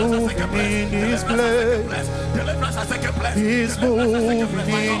 He's moving in this place. Deliverance has taken place. He's moving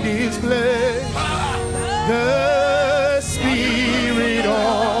in this place. The Spirit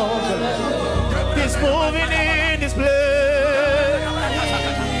of the Lord is moving in this place.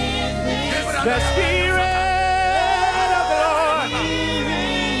 The Spirit of the Lord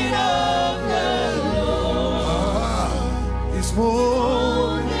is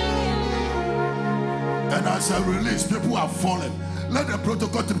moving. And as I release, people are falling. Let the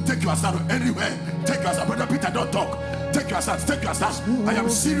protocol to take your stand anywhere. Take your stand. Brother Peter, don't talk. Take your stand. Take your stand. I am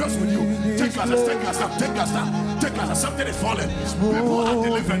serious with you. Take your stand. Take your stand. Take your stand. Take your stand. Something is falling. People are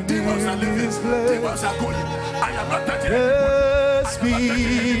delivering. Demons are living. Demons are going. I am not touching anybody. The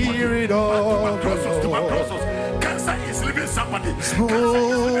Spirit of the Lord Cancer is leaving somebody.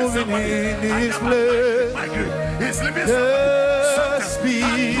 moving in this place. It's leaving The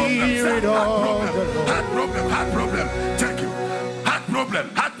somebody. Spirit of the Lord. Heart problem. Thank you. Heart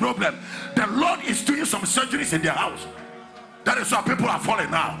problem. The Lord is doing some surgeries in their house. That is why people are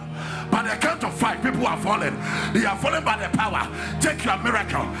falling now. By the count of 5, people are falling. They are falling by the power. Take your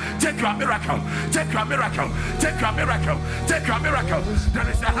miracle. Take your miracle. Take your miracle. Take your miracle. Take your miracle. There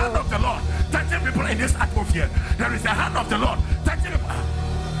is a hand of the Lord touching people in this atmosphere. There is a hand of the Lord touching people.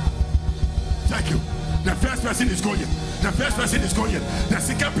 Thank you. The first person is going. The first person is going. The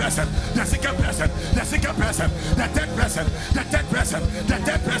second person. The second person. The second person. The third person. The third person. The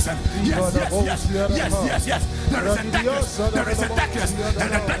third person. Yes. There is a darkness. There is a darkness. And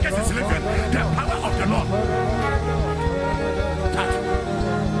the darkness is living. The power of the Lord. Touch.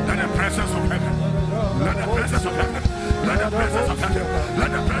 Let the presence of heaven. Let the presence of heaven. Let the presence of heaven. Let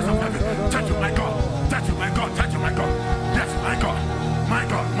the presence of heaven. Touch you, my God. Touch you, my God. Touch you, my God. Yes, my God. My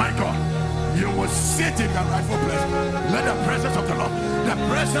God. My God. You will sit in the rightful place. Let the presence of the Lord, the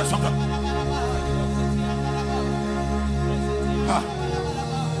presence of the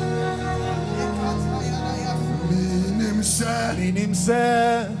Minim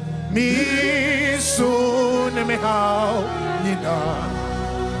se mi sun me how nina.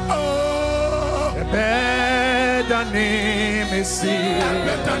 Oh, Beda ni me si.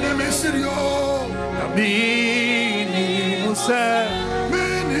 better name is Sirio. Minim se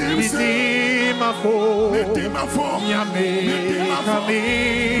mi mafo. Nyame kami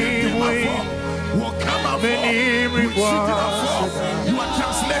mui. You are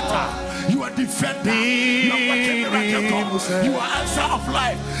translator. You are defender. You are working miracle God. You are answer of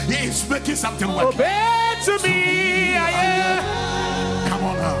life. He is making something work. Obey to me, Come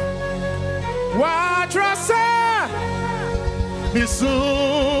on now. what trust me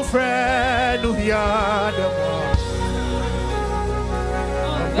sufre no hiada.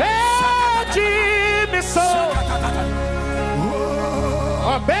 Me so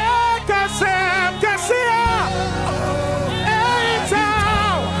obey kasem kasia.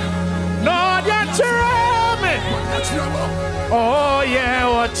 Anytime, no dia chirame. Oh yeah,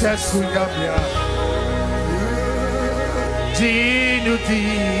 what chesugabia. Dinu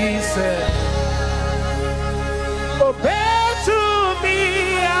dise. Obey to me,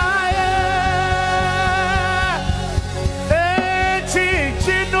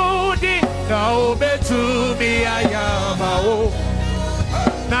 now obey to me, I am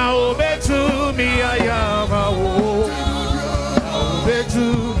now obey to me, I am obey to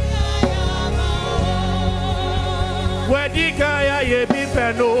where the kaya ye be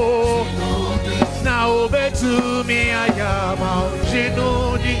peno. Now obey to me, I am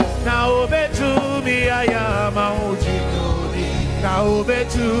me ayama ojinoni. Na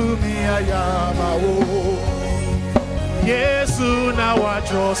obetu me ayama o. Yesu na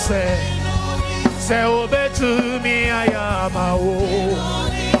wajo se obetu me ayama o.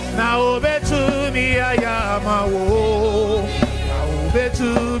 Na obetu me ayama o. Na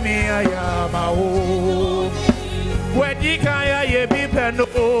obetu me ayama o. Wedika ya yebi peno.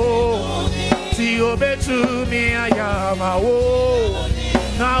 Si obetu me ayama o.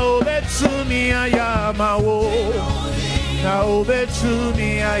 Na obetu me ayama o. Na obetu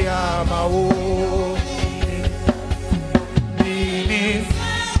me ayama o.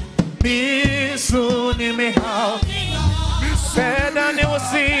 Me soon me how said and it was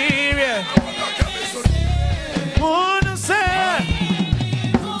serious. Wouldn't say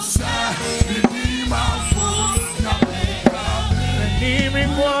me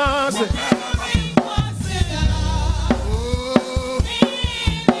was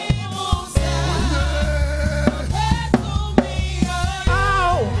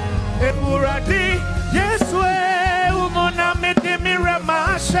oh, it would yes way umona me me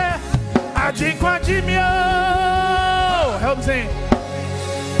remashe ajikwa jimio help sing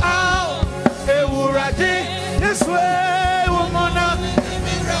oh it would yes way umona me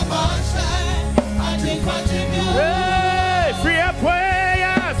remashe ajikwa jimio hey free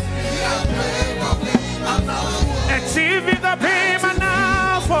prayers achieve the payment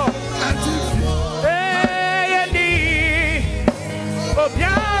now for hey Eddie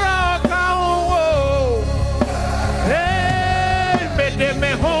Obiara kawo hey mede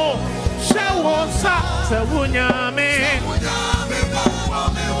me ho shawonsa sewunyame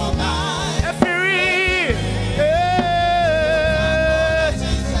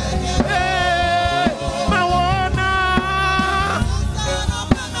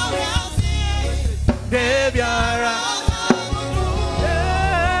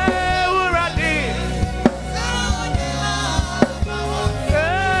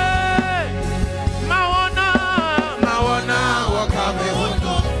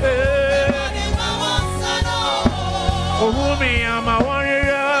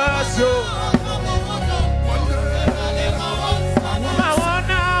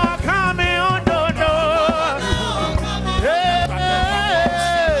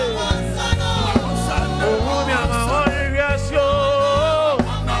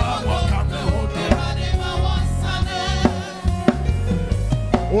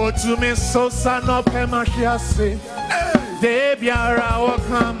to me so son of Pemakiase, de biara o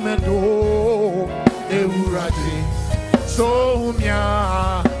kamedo, de uradi, so mia,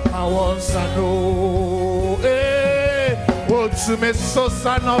 I want sano, what to me so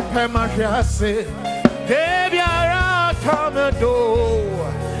son of Pemakiase, de biara kamedo,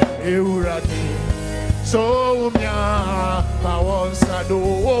 de uradi, so mia, I want sano,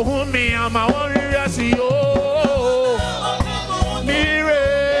 oh me, I'm a warrior,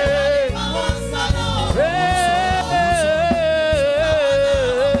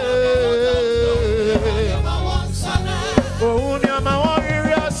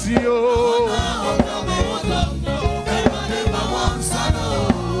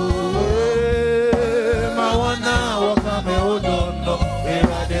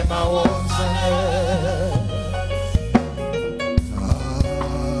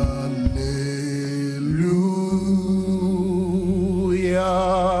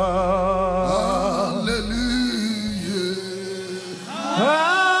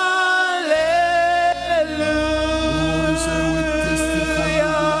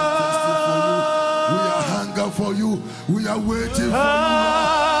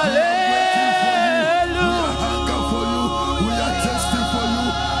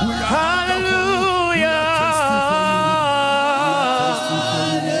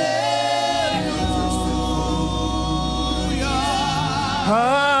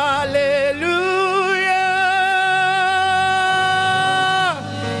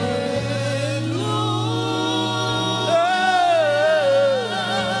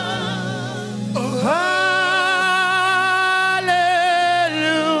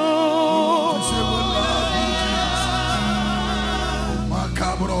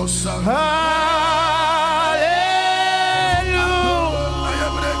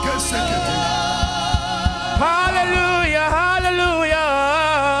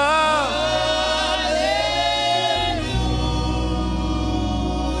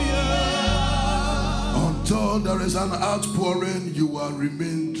 outpouring, you will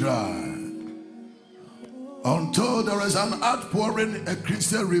remain dry. Until there is an outpouring, a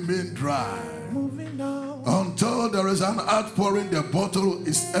Christian remain dry. Until there is an outpouring, the bottle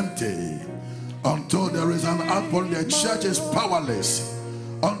is empty. Until there is an outpouring, the church is powerless.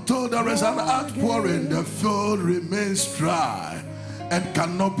 Until there is an outpouring, the field remains dry and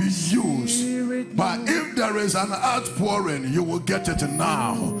cannot be used. But if there is an outpouring, you will get it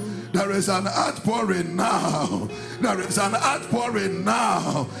now. There is an outpouring now. There is an outpouring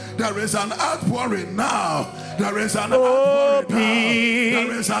now. There is an outpouring now. There is an outpouring now. There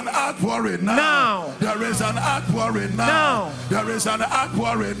is an outpouring now. There is an outpouring now. There is an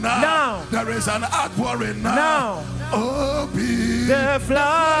outpouring now. There is an outpouring now. Open the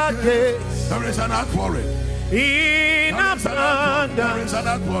floodgates. There is an outpouring in abundance. There is an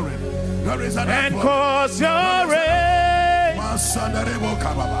outpouring. There is an outpouring. And cause your rain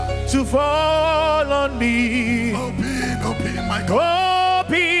to fall on me. Open, my God.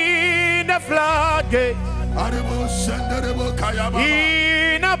 Open the floodgates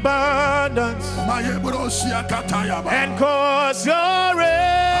in abundance. And cause your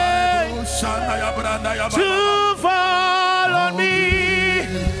rain to fall on me.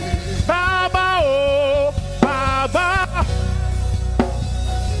 Baba, oh, Baba.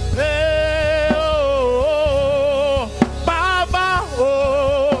 Hey, oh, Baba,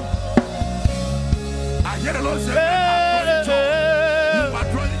 oh. I hear the Lord say,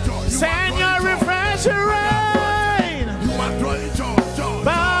 send your refreshing rain. You are drawing joy.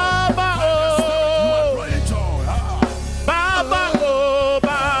 Baba, oh. You are drawing joy. Baba, oh,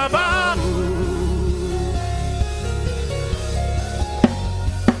 Baba.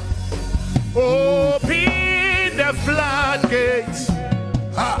 Open the floodgates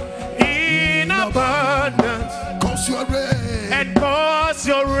in abundance. Cause your rain. And cause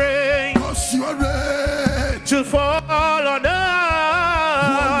your rain Cause your rain to fall on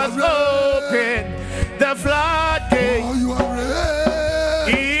us. Open the floodgates oh, you are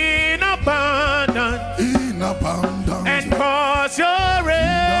rain. in abundance. In abundance. And cause your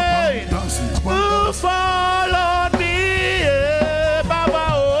rain to fall on me. Yeah, Baba,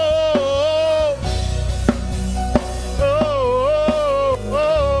 oh, oh, oh,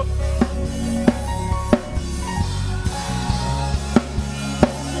 oh.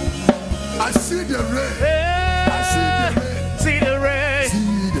 I see the rain. Yeah, I see the rain. see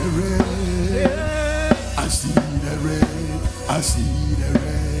the rain. I see the rain. I see the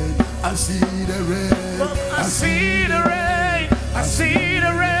rain. I see the rain. I see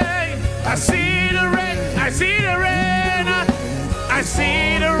the rain. I see the rain. I see the rain. I see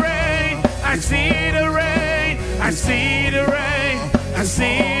the rain. I see the rain. I see the rain. I see the rain. I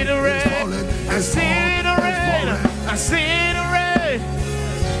see the rain. I see the rain. I see the rain.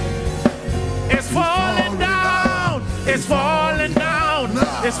 It's falling down. It's falling down.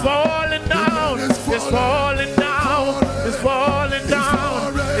 It's falling down. It's falling down. It's falling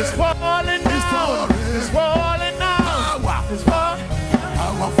down. It's falling down. It's falling down. It's falling.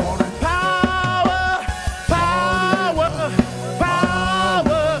 Power falling. Power, power,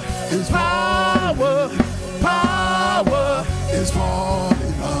 power, It's power, power. It's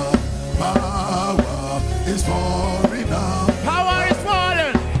falling down. Power is falling down. Power is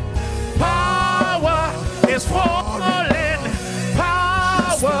falling. Power is falling. Power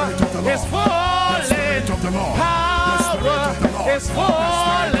is falling. Power is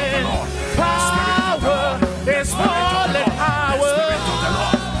falling. Power is falling. Power.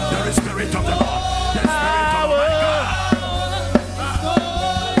 There is spirit of the Lord. The spirit of my God.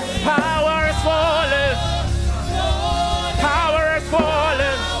 Power is falling. Power is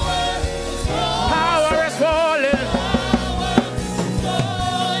falling. Power is falling.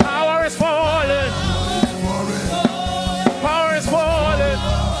 Power is falling. Power is falling.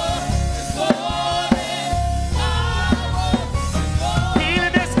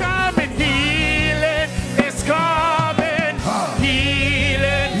 Healing is coming. Healing is coming.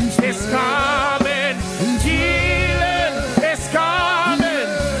 Healing is coming. Healing is coming.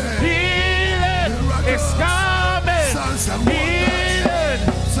 Healing is coming. Sons and Healing.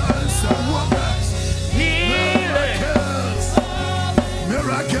 Sons and wonders. Healing.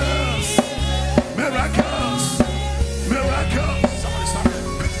 Miracles. Miracles. Miracles. Somebody stop it.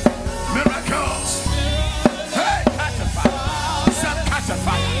 Miracles. Hey, catch a fire. Set catch a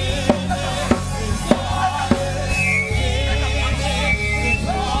fire.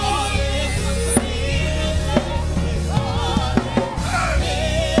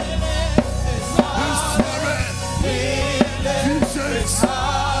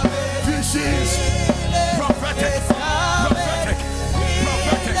 Visions. Prophetic. Prophetic.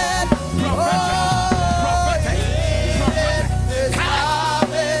 Prophetic. Prophetic. Prophetic.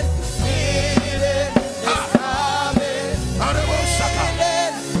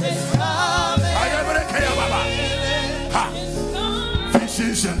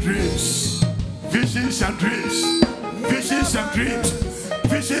 Visions and dreams. Visions and dreams. Visions and dreams.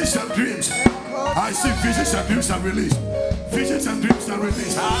 visions and dreams. I see visions and dreams are released. Visions and dreams are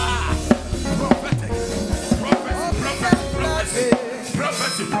released. Prophetic.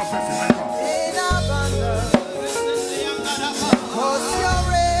 Prophecy. My God. In abundance. Cause your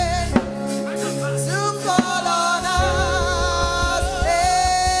rain to fall on us.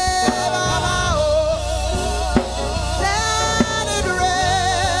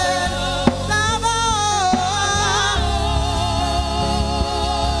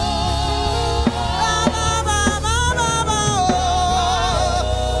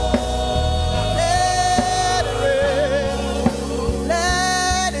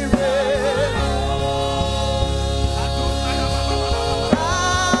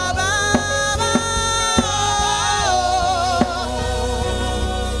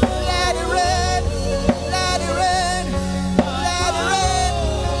 Let it rain. Let it rain.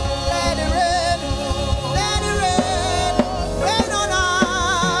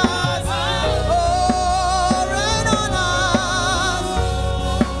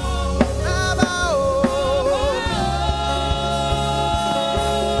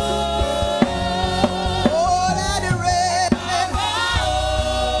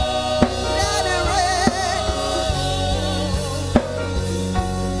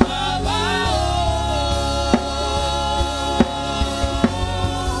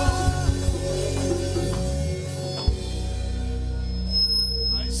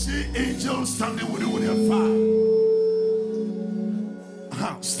 Angels standing with you with their fire.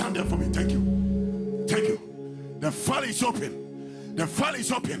 Stand there for me. Thank you. Thank you. The fire is open. The fire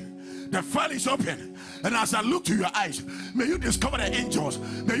is open. The fire is open. And as I look to your eyes, may you discover the angels.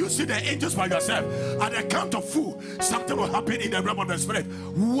 May you see the angels by yourself. At the count of 4, something will happen in the realm of the spirit.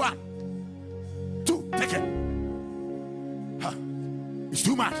 1, 2, take it. It's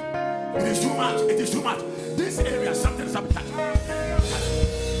too much. It is too much. It is too much. This area, something is happening.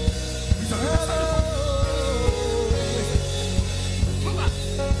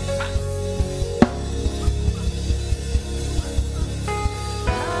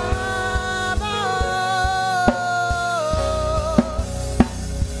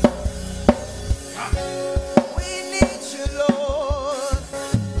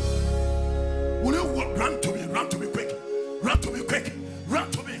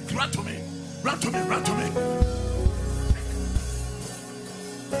 Run to me.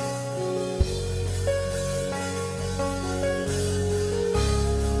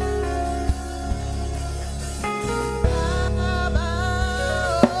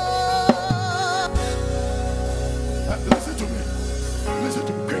 Listen to me. Listen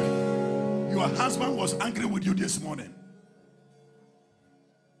to me quick. Your husband was angry with you this morning.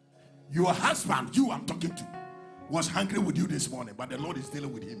 Your husband, you I'm talking to, was angry with you this morning, but the Lord is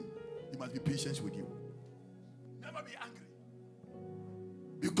dealing with him. He must be patient with you. Never be angry.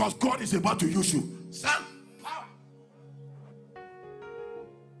 Because God is about to use you. Son, power.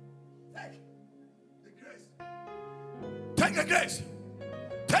 Take the grace.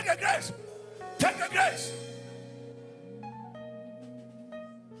 Take the grace. Take the grace.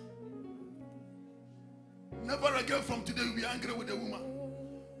 Never again from today you'll be angry with the woman.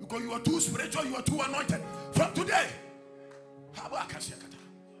 Because you are too spiritual, you are too anointed. From today.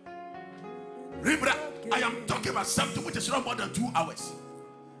 Ribra, I am talking about something which is not more than 2 hours.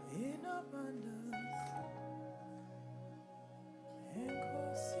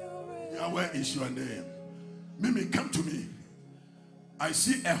 Yahweh is your name. Mimi, come to me. I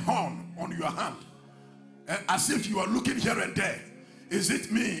see a horn on your hand. As if you are looking here and there. Is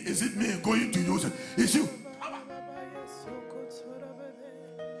it me? Is it me going to use it? It's you.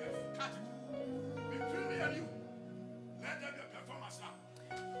 Between me and you. Let there be a performance now.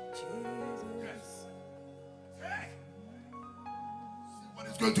 What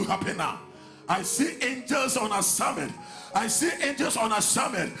is going to happen now? I see angels on a summit. I see angels on a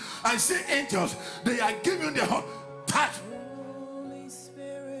summit. I see angels. They are giving the whole touch. Holy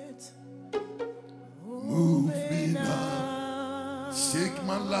Spirit, move me now. Take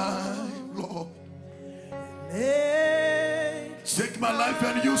my life, Lord. Take my life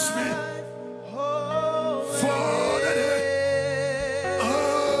and use me for the day.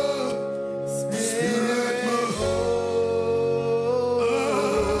 Spirit, move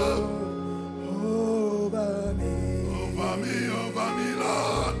over me,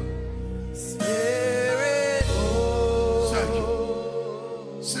 Lord. Spirit,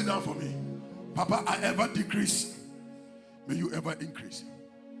 sit down for me. Papa, I ever decrease, may you ever increase.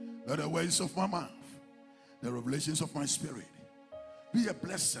 Let the words of my mouth, the revelations of my spirit, be a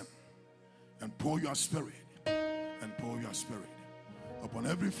blessing, and pour your spirit upon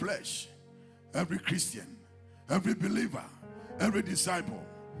every flesh, every Christian, every believer, every disciple,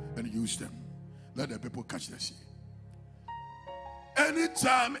 and use them. Let the people catch the sea.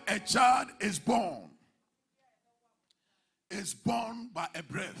 Anytime a child is born by a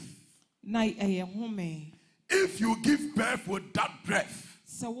breath. If you give birth with that breath,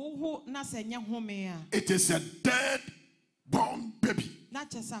 it is a dead born baby.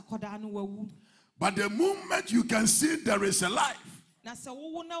 But the moment you can see there is a life, it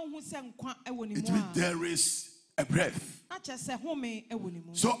means there is a breath.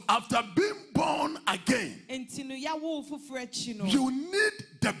 So after being born again, you need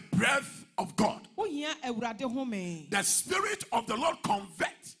the breath of God. The Spirit of the Lord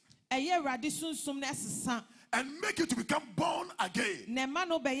converts and make you to become born again.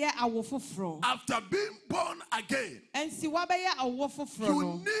 After being born again, you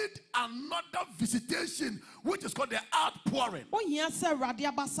need another visitation, which is called the outpouring. The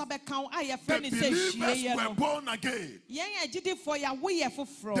believers were born again.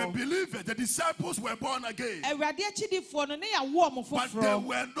 The believers, the disciples were born again. But they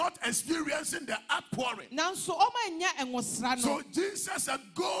were not experiencing the outpouring. So Jesus said,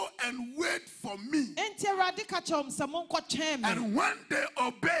 go and wait for me. And when they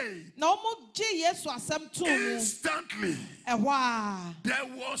obeyed, instantly there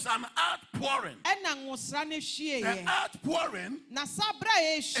was an outpouring. The outpouring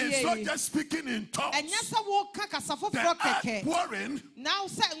is not just speaking in tongues. The outpouring is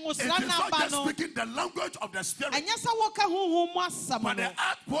not just speaking the language of the Spirit. But the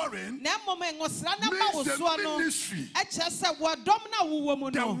outpouring means the ministry,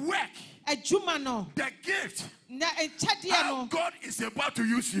 the work, the gift. How God is about to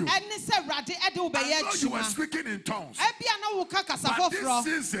use you. I know you are speaking in tongues, but this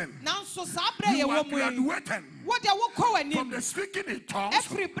season you are graduating from the speaking in tongues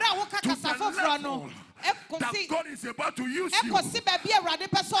to the level that God is about to use you as a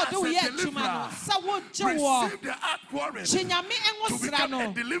deliverer. Receive the outpouring to become a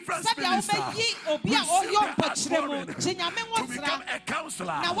deliverance minister. Receive the outpouring to become a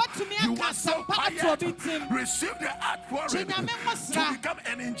counselor. You are so tired. Receive the outpouring to become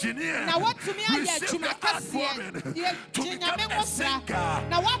an engineer. Receive the outpouring to become a singer.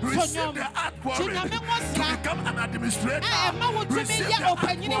 Receive the outpouring to become an administrator. Receive the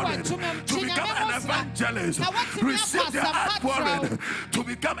outpouring to become an evangelist. Receive the outpouring to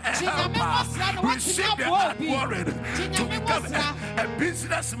become a helper. Receive the outpouring to become a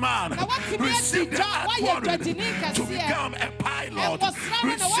businessman. Receive the outpouring to become a pilot.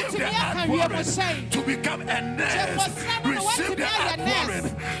 Receive the outpouring to become a nurse. Receive the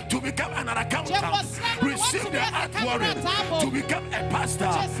outpouring to become an accountant. Receive the outpouring to become a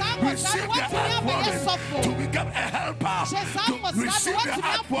pastor. Receive the outpouring to become a helper. Receive the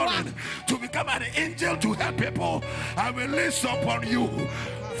outpouring to become an angel to help people. I release upon you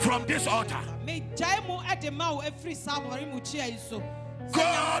from this altar.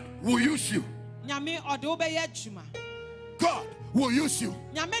 God will use you. God will use you.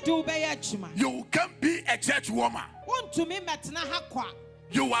 You can't be a church woman.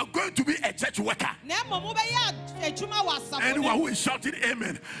 You are going to be a church worker. Anyone who is shouting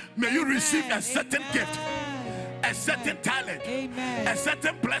amen, may you receive a certain gift, a certain talent, a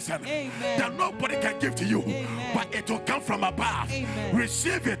certain blessing that nobody can give to you, but it will come from above.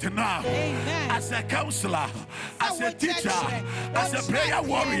 Receive it now. As a counselor, as a teacher, as a prayer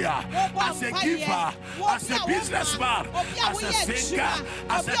warrior, as a giver, as a businessman, as a singer,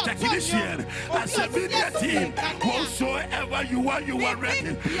 as a technician, as a media team, whosoever you are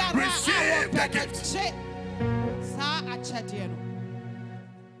ready. Receive the gift.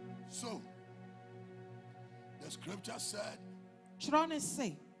 So Scripture said,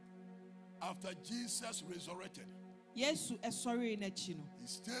 after Jesus resurrected, he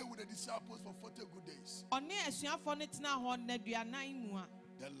stayed with the disciples for 40 good days.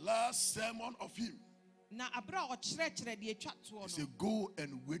 The last sermon of him, he said, go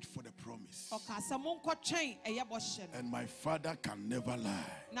and wait for the promise. And my Father can never lie.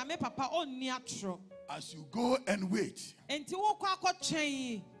 As you go and wait,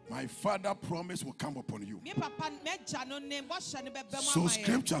 my Father promise will come upon you. So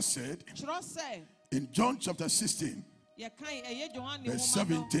Scripture said in John chapter 16, verse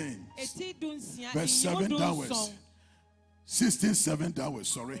 17, verse 7 downwards. 16:7 downwards,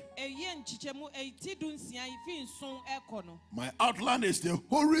 sorry. My outline is the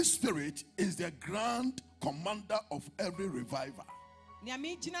Holy Spirit is the grand commander of every revival.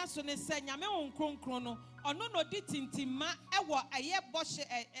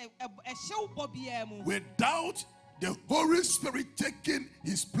 Without the Holy Spirit taking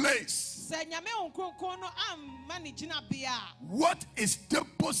his place, what is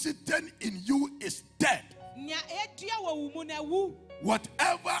deposited in you is dead.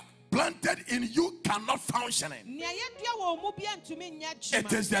 Whatever planted in you cannot function.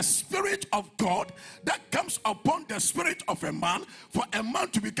 It is the Spirit of God that comes upon the spirit of a man for a man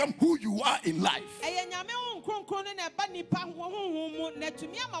to become who you are in life. So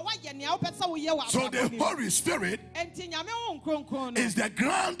the Holy Spirit is the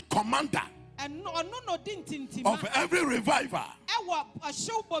grand commander of every revival.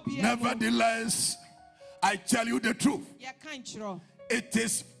 Nevertheless, I tell you the truth. It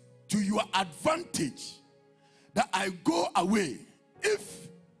is to your advantage that I go away. If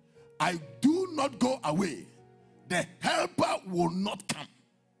I do not go away, the helper will not come.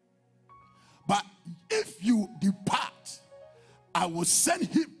 But if you depart, I will send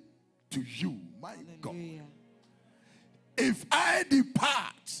him to you. My God. If I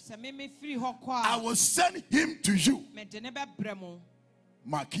depart, I will send him to you.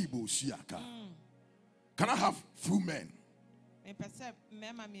 Makibo Siaka. Can I have few men?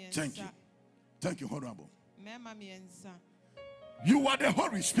 Thank you. Thank you, Honorable. You are the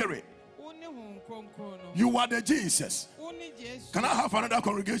Holy Spirit. You are the Jesus. Can I have another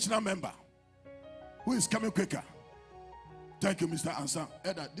congregational member who is coming quicker? Thank you, Mr. Ansan.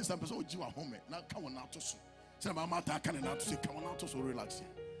 This time, person you are home. Now come on out to say, "Mama, I can't say, come on out to so relax."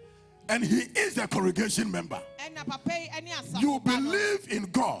 And he is the congregation member. You believe in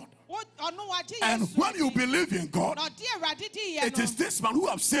God. And when you believe in God, it is this man who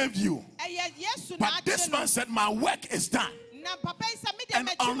have saved you. But this man said, my work is done. And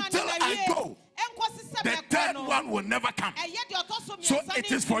until I go, the third one will never come. So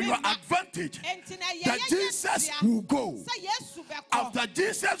it is for your advantage that Jesus will go. After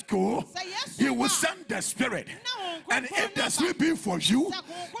Jesus go, he will send the Spirit. And if the Spirit be for you,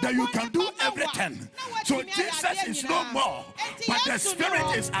 then you can do everything. So Jesus is no more, but the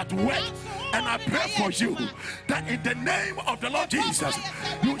Spirit is at work. And I pray for you that in the name of the Lord Jesus,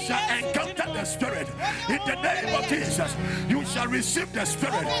 you shall encounter the Spirit. In the name of Jesus, you shall receive the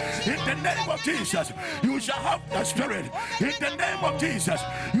Spirit. In the name of Jesus, you shall have the Spirit. In the name of Jesus,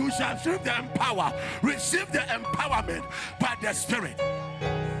 you shall receive the receive the empowerment by the Spirit.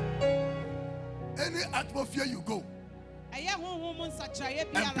 Any atmosphere you go,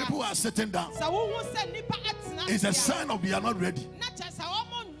 and people are sitting down, it's a sign of we are not ready.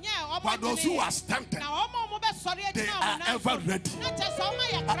 But those who are standing, they are ever ready.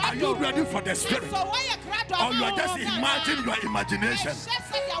 Are you ready for the Spirit? Or you are just imagining your imagination?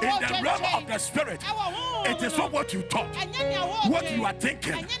 In the realm of the Spirit, it is not what you thought, what you are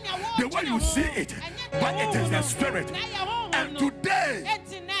thinking, the way you see it, but it is the Spirit. And today,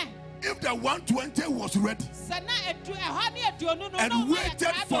 if the 120 was ready and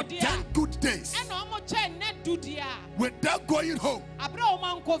waited for 10 good days without going home,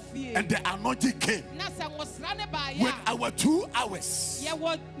 and the anointing came with our 2 hours,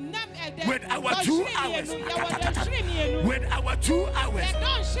 with our 2 hours, with our 2 hours,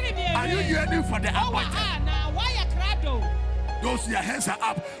 are you yearning for the anointing? Those your hands are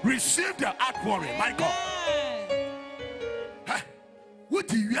up, receive the outpouring. My God.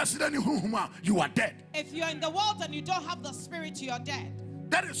 You are dead. If you're in the world and you don't have the Spirit, you are dead.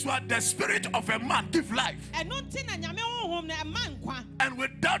 That is why the Spirit of a man gives life. And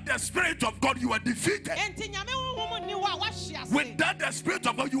without the Spirit of God, you are defeated. Without the Spirit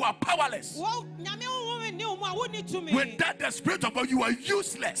of God, you are powerless. Without the Spirit of God, you are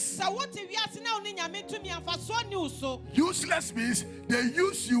useless. Useless means they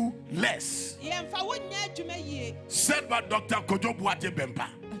use you less. Said by Dr. Kojo Buate Bemba.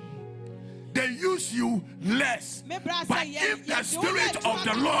 They use you less. But if the Spirit of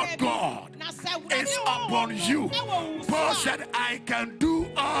the Lord God is upon you, Paul said, I can do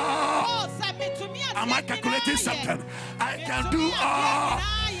all. Am I calculating something? I can do all.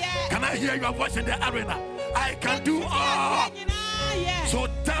 Can I hear your voice in the arena? I can do all. So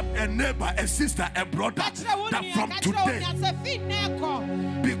tap a neighbor, a sister, a brother, that from today,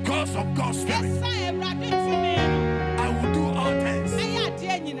 because of God's Spirit, I will do all things.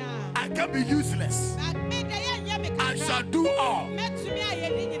 I can be useless. I shall do all.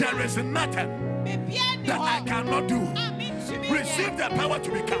 There is nothing that I cannot do. Receive the power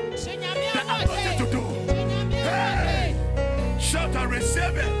to become, the ability to do. Hey! Shout and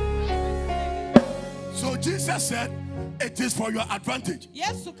receive it. So Jesus said, it is for your advantage.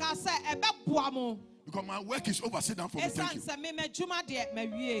 Because my work is over. Sit down for me. Thank you.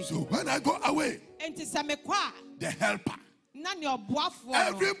 So when I go away, the helper,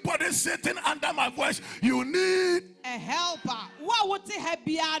 Everybody sitting under my voice, you need a helper.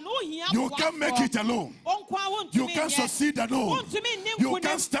 You can't make it alone. You can't succeed alone. You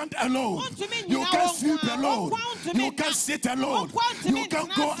can't stand alone. You can't sleep alone. You can't sit alone. You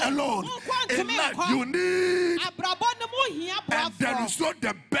can't go alone. In life, you need. And there is not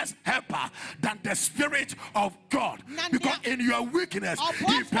the best helper than the Spirit of God. Because in your weakness,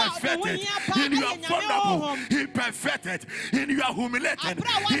 He perfected. In your vulnerable, He perfected. In your humiliated,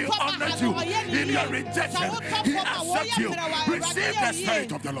 He honors you. In your rejection, He accepts you. Receive the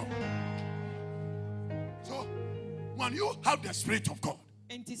Spirit of the Lord. So, when you have the Spirit of God,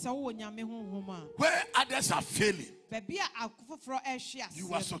 where others are failing,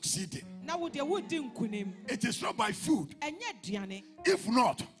 you are succeeding. It is not by food. If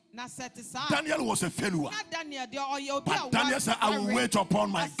not, Daniel was a failure. But Daniel said, I will wait upon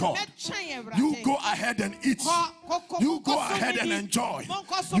my God. You go ahead and eat. You go ahead and enjoy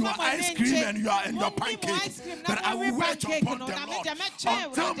your ice cream and your pancake. But I will wait upon the Lord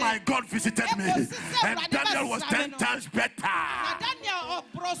until my God visited me. And Daniel was 10 times better.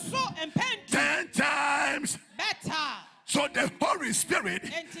 10 times better. So the Holy Spirit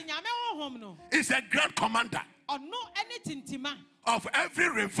is a grand commander of every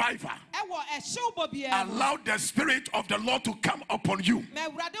reviver. Allow the Spirit of the Lord to come upon you.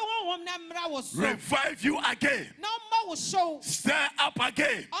 Revive you again. Stir up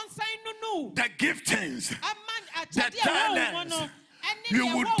again the giftings, the talents. You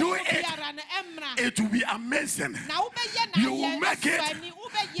will do it. It will be amazing. You will make it.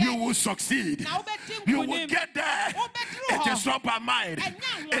 You will succeed. You will get there. It is not by mind.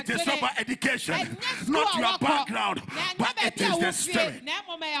 It is not by education. Not your background. But it is the Spirit.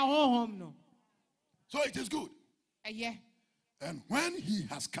 So it is good. And when He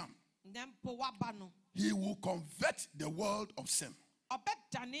has come, He will convert the world of sin.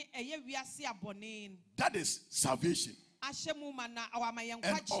 That is salvation.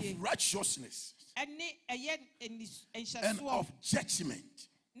 And of righteousness. And of judgment.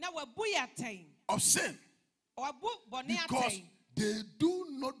 Of sin. Because they do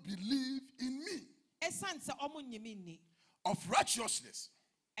not believe in me. Of righteousness.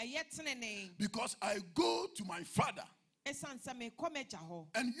 Because I go to my Father.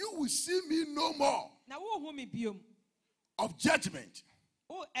 And you will see me no more. Of judgment.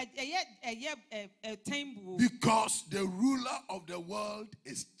 Because the ruler of the world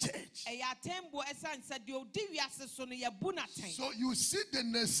is church. So you see the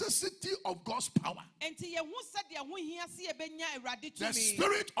necessity of God's power. The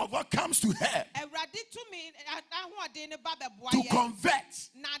Spirit of God comes to her to convert,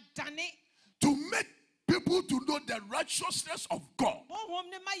 to make people to know the righteousness of God.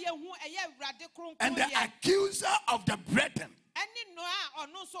 And the accuser of the brethren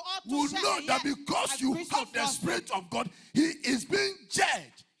will know that because you have the Spirit of God, he is being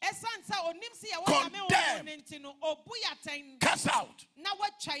judged, condemned, cast out.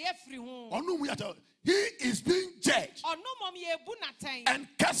 He is being judged and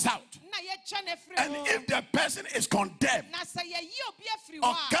cast out. And if the person is condemned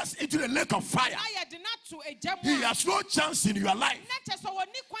or cast into the lake of fire, he has no chance in your life.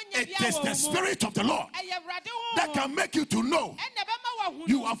 It is the Spirit of the Lord that can make you to know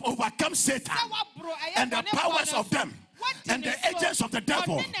you have overcome Satan and the powers of them and the agents of the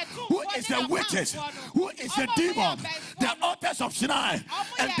devil, who is the witches, who is the demon, the authors of Sinai,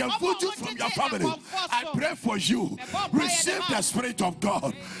 and the voodoo from your family. I pray for you. Receive the Spirit of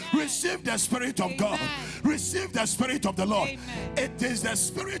God. Receive the Spirit of God. Receive the Spirit of the Lord. It is the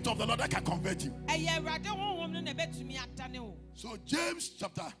Spirit of the Lord that can convert you. So James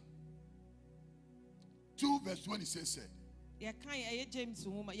chapter 2 verse 26 said,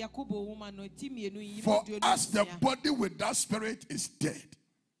 for as the body without spirit is dead.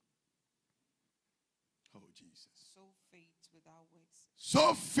 Oh Jesus.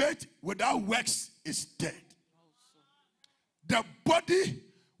 So faith without works is dead. The body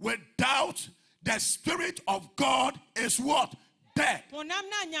without the Spirit of God is what? Dead.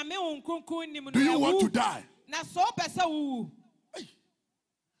 Do you want to die?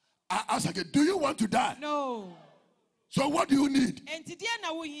 I ask again, do you want to die? No. So what do you need?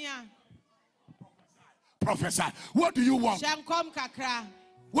 Prophesy. What do you want?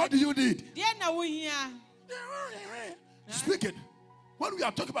 What do you need? Speak it. When we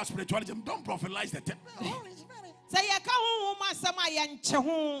are talking about spirituality, don't prophesize the text. You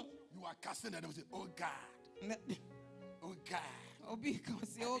are casting and say, oh God. Oh God. Oh,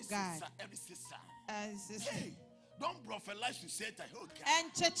 because, oh God. Every sister. Hey, Don't prophesy to Satan. Oh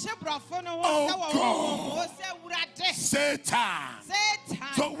God. Satan.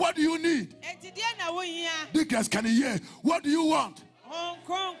 So what do you need? Because can you hear? What do you want?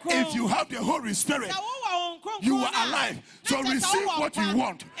 If you have the Holy Spirit, you are alive. So receive what you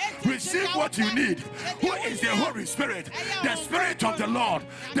want. Receive what you need. Who is the Holy Spirit? The Spirit of the Lord.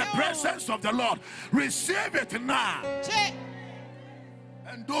 The presence of the Lord. Receive it now.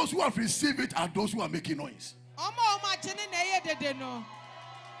 And those who have received it are those who are making noise.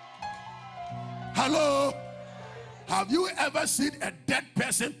 Hello? Have you ever seen a dead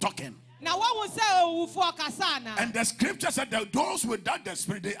person talking? And the scripture said that those without the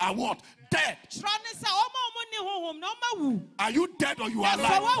Spirit, they are what? Dead. Are you dead or you are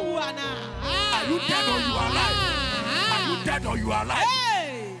alive? Are you dead or you are alive? Are you dead or you are alive?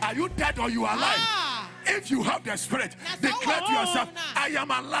 Are you dead or you are alive? If you have the Spirit, declare to yourself, I am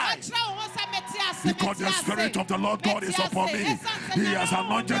alive. Because the Spirit of the Lord God is upon me. He has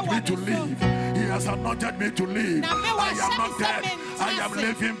anointed me to live. He has anointed me to live. I am not dead. I am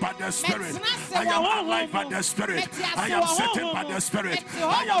living by the Spirit. I am alive by the Spirit. I am sitting by the Spirit.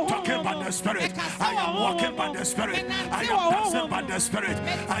 I am talking by the Spirit. I am walking by the Spirit. I am dancing by the Spirit.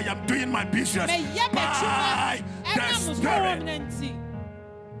 I am doing my business by the Spirit.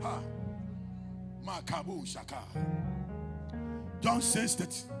 John says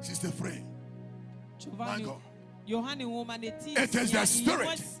that Sister Frey. My God. It is the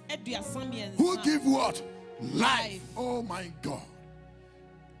Spirit who gives what? Life. Oh my God.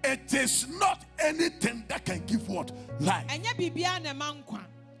 It is not anything that can give what? Life.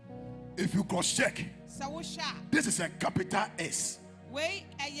 If you cross check, this is a capital S.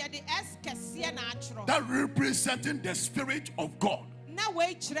 That representing the Spirit of God. No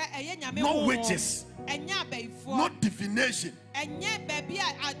witches, not divination,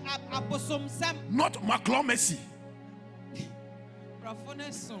 not macromancy.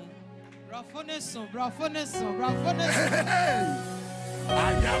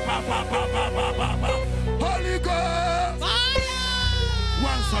 Holy Ghost,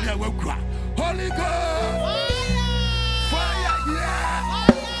 one sorry I will cry. Holy Ghost, fire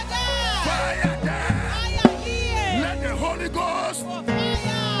there, let the Holy Ghost.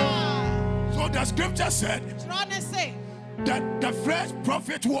 So the scripture said that the first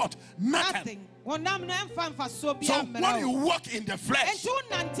prophet what? Nothing. So when you walk in the flesh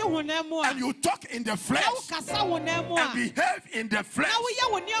and you talk in the flesh and behave in the flesh,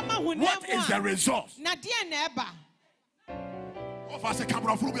 what is the result?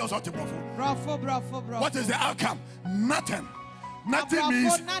 What is the outcome? Nothing. Nothing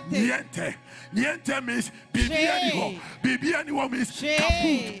means niente. Niente means bibi anyhow. Bibi anyhow means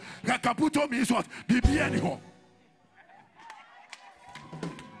kaput. Kaputo means what? Bibi anyhow.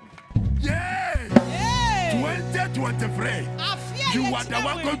 Yay! 2023. You are the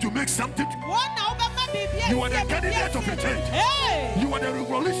one going to make something. You are the candidate of a change. You are the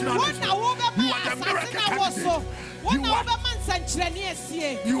revolutionary. You are the miracle candidate.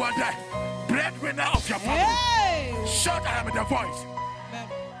 You are the breadwinner of your family. Shout, I am the voice.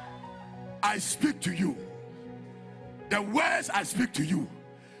 I speak to you. The words I speak to you,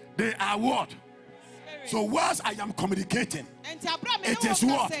 they are what? So whilst I am communicating, it is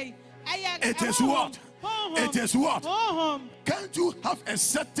what? It is what? It is what? Can't you have a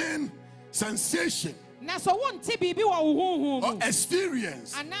certain sensation or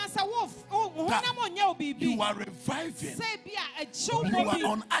experience that you are reviving, you are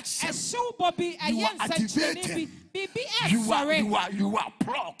on action, you are activating, you are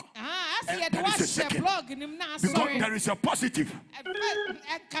plugged, and there is a second, because there is a positive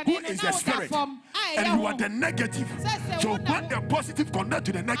who is the Spirit, and you are the negative. So when the positive connect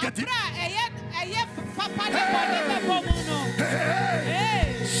to the negative,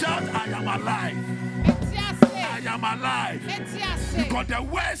 shout, I am alive. I am alive. Because the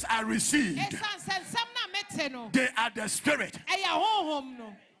words I received, they are the Spirit.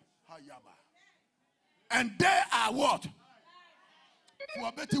 And they are what?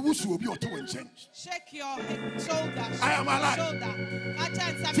 Shake your shoulder. I am alive.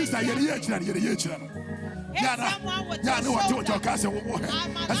 Sister, I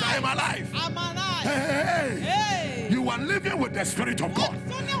am alive. I'm alive. Hey. You are living with the Spirit of God.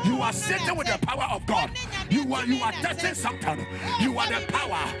 You are sitting with the power of God. You are touching something. You are the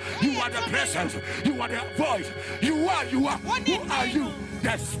power. You are the presence. You are the voice. You are. Who are you?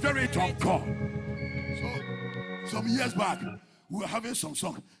 The Spirit of God. So some years back, we were having some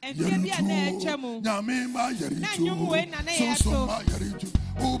song.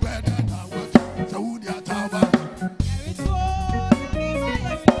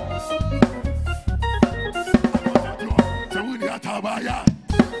 Fire.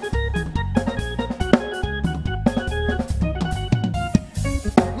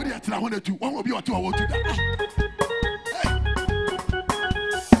 What do you tell? I want to do. One will be or two. I want to do that.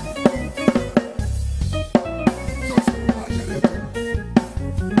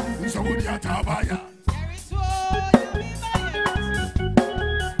 So what do you tell? Fire.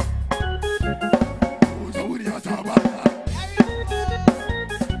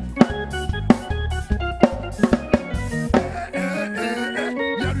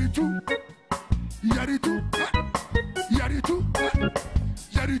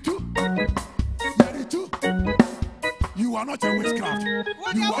 You are not a witchcraft.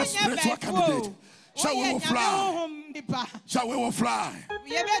 You are a spiritual candidate. Shall we will fly? Shall we will fly?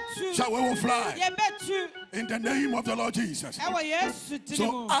 Shall we will fly? In the name of the Lord Jesus.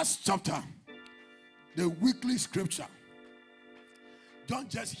 So, Acts chapter, the weekly scripture. Don't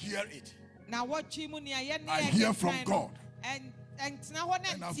just hear it. I hear from God. And I've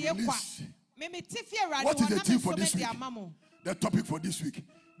released. What is the theme for this week? The topic for this week.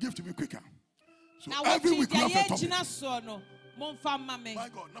 Give to me quicker. So every week we have a topic. My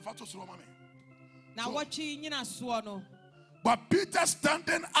God, but Peter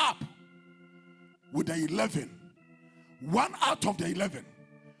standing up with the 11, one out of the 11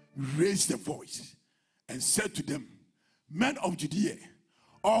 raised the voice and said to them, men of Judea,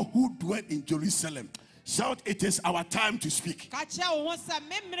 all who dwell in Jerusalem, shout, it is our time to speak.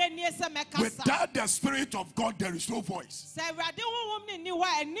 Without the Spirit of God, there is no voice. But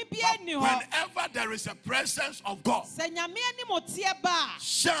whenever there is a presence of God,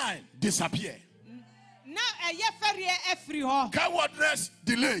 shine, disappear. Cowardness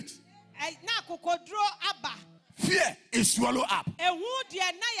delayed. Fear is swallowed up.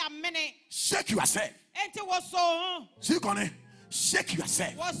 Shake yourself. Shake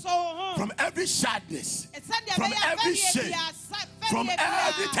yourself from every sadness, from every shame, from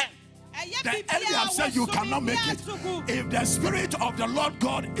everything. The enemy has said you cannot make it. If the Spirit of the Lord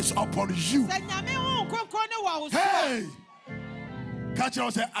God is upon you, hey, catch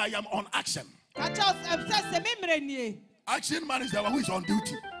us say, I am on action. Action man is the one who is on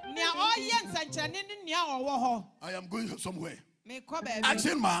duty. I am going somewhere.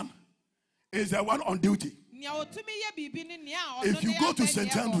 Action man is the one on duty. If you go to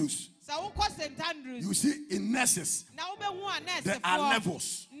St. Andrews, you see in nurses, there are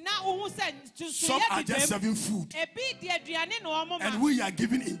levels. Some are just serving food, and we are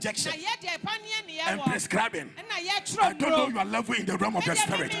giving injection and prescribing. I don't know your level in the realm of the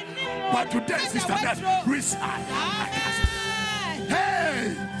spirit, but today, sister, that's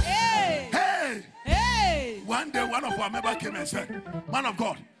hey. One day, one of our members came and said, "Man of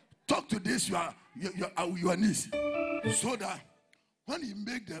God, talk to this your niece, so that when you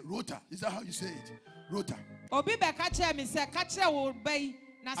make the rota, is that how you say it? Rota. I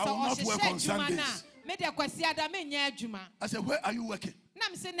will not work on Sundays." I said, where are you working?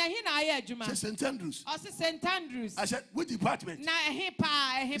 I said, St. Andrews. I said, which department?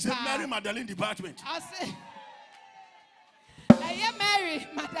 He said, Mary Magdalene department. Mary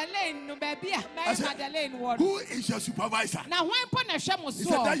Magdalene, I said, who is your supervisor? He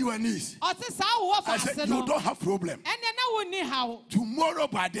said, that your niece. I said, you don't have problem. Tomorrow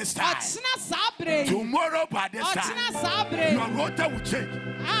by this time, your rota will change.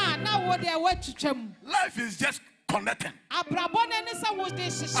 Life is just connecting. I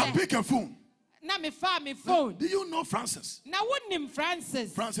pick a phone. Do you know Francis?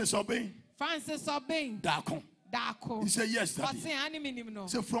 Francis Obeng. Dakon. He said, yes, Daddy.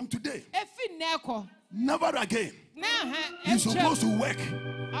 So from today, never again. He's supposed to work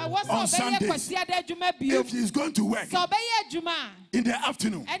on Sundays. If he's going to work in the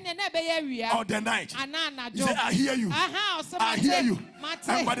afternoon or the night, he said, I hear you. I hear you.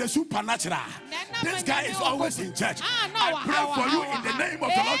 And by the supernatural, this guy is always in church. I pray for you in the name of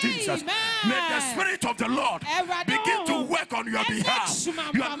the Lord Jesus. May the Spirit of the Lord begin to work on your behalf.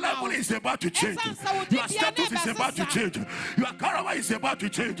 Your level is about to change. Your status is about to change. Your character is about to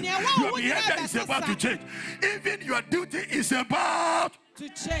change. Your behavior is about to change. Even your duty is about to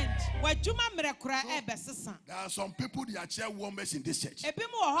change. There are some people, they are chairwomen in this church.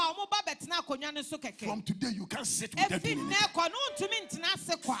 From today, you can't sit with them.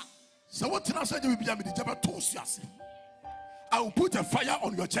 So what I said, I will put a fire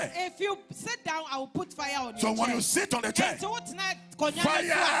on your chair. If you sit down, I will put fire on your chair. So when you sit on the chair,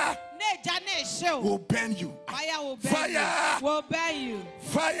 fire will burn you. Fire will burn you.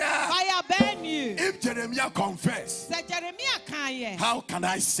 Fire burn you. If Jeremiah confess, how can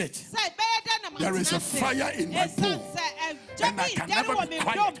I sit? There is a fire in my bone. And I can never be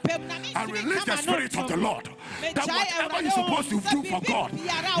quiet. I release the Spirit of the Lord. That whatever you're supposed to do for God,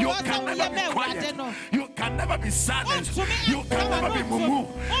 you can never be quiet. You can never be silenced. You can never be moved.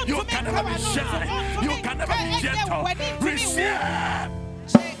 You can never be shy. You can never be gentle. Receive.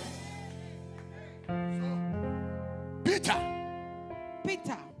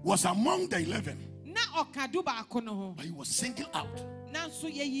 Peter was among the 11. But he was singled out.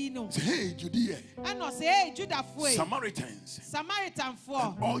 Say, hey, Judea, Samaritans,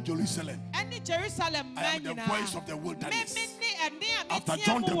 and all Jerusalem. I am the voice of the wilderness. After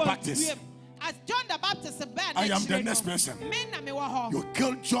John the Baptist, I am the next person. You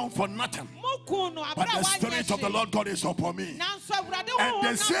killed John for nothing, but the Spirit of the Lord God is upon me. And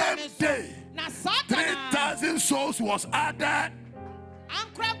the same day, 3,000 souls was added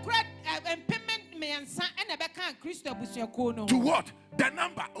to what? The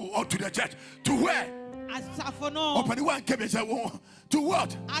number or to the church? To where? Open one came and said, to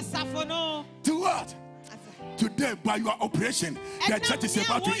what? To what? Today, by your operation, the church is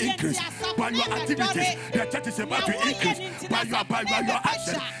about to increase. By your activities, the church is about to increase. By your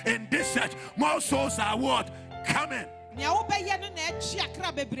action in this church, more souls are what? Coming. No.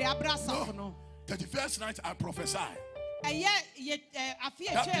 31st night, I prophesy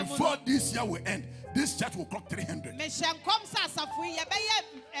that before this year will end, this church will clock 300.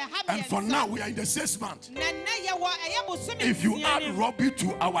 And for now, we are in the 6th month. If you add Robbie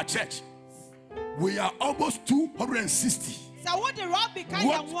to our church, we are almost 260. What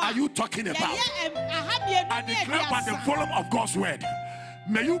are you talking about? I declare by the volume of God's word,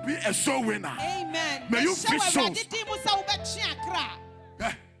 may you be a soul winner. Amen. May you fish souls.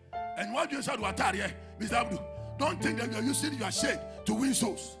 And what you said to Ataria, Mr. Abdu, don't think that you're using your shade to win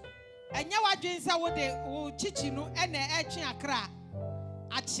souls. Hey,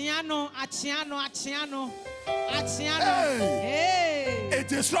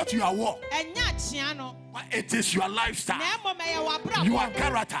 it is not your war, but it is your lifestyle, your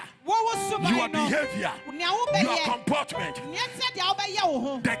character, your behavior, your comportment,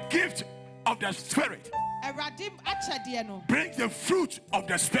 the gift of the Spirit. Bring the fruit of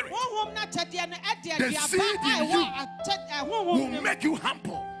the Spirit. The seed in you will make you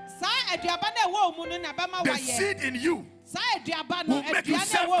humble. The seed in you will make you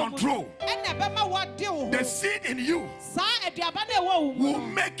self-control. The seed in you will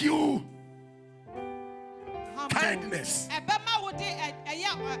make you kindness,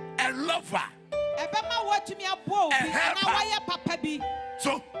 a lover, a helper.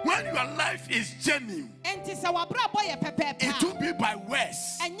 So when your life is genuine, it will be by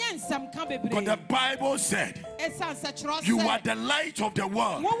words. But the Bible said, you are the light of the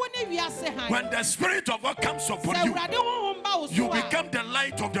world. When the Spirit of God comes upon you, you become the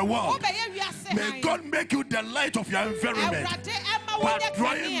light of the world. May God make you the light of your environment by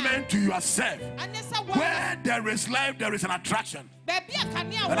drawing men to yourself. Where there is life, there is an attraction.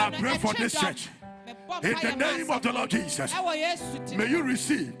 And I pray for this church. In the name of the Lord Jesus, may you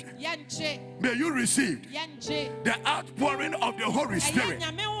receive the outpouring of the Holy Spirit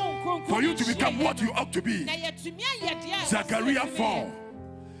for you to become what you ought to be. Zechariah 4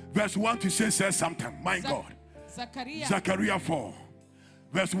 verse 1 to 6 says something. My God. Zechariah 4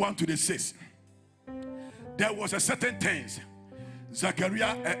 verse 1 to 6. There was a certain things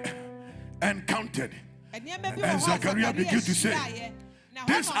Zechariah encountered, and Zechariah began to say,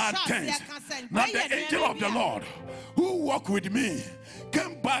 these are things. Now the angel of the Lord who walked with me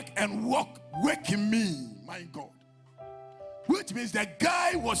came back and waking me. My God. Which means the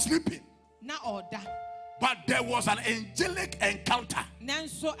guy was sleeping. But there was an angelic encounter.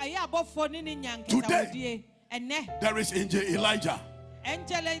 Today, there is angel Elijah.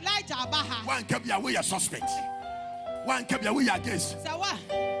 One kept away a suspect. One kept away against.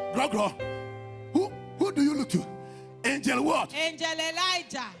 Who do you look to? Angel what? Angel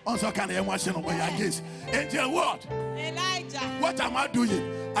Elijah. Also can I watching on my against? Angel what? Elijah. What am I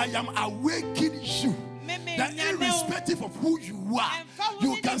doing? I am awakening you. That irrespective of who you are,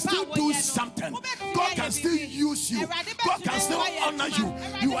 you can still do something. God can still use you. God can still honor you.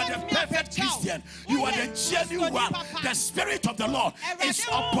 You are the perfect Christian. You are the genuine one. The Spirit of the Lord is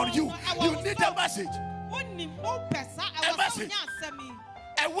upon you. You need a message. A message.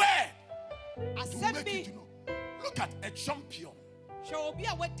 A word. To make it, you know. Look at a champion,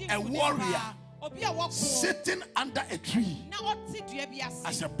 a warrior, sitting under a tree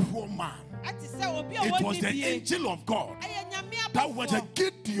as a poor man. It was the angel of God. That was a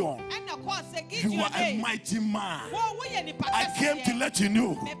Gideon. You are a mighty man. I came to let you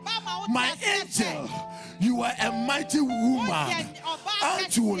know, my angel, You are a mighty woman.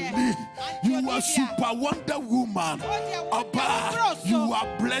 Actually, you are super wonder woman. Abba, you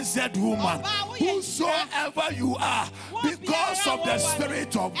are blessed woman. Whosoever you are, because of the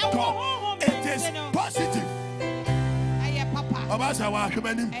Spirit of God, it is positive.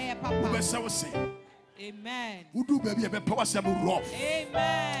 Amen.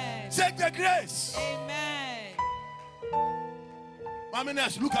 Amen. Take the grace. Amen. Mama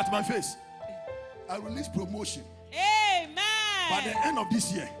Nash, look at my face. I release promotion. Amen. By the end of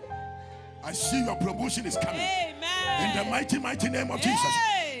this year, I see your promotion is coming. Amen. In the mighty, mighty name of Jesus,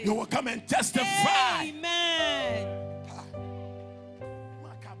 you will come and testify. Amen.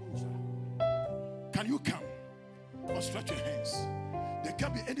 Can you come or stretch your hands? There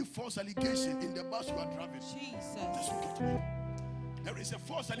can't be any false allegation in the bus you are driving. Jesus. Just look at me. There is a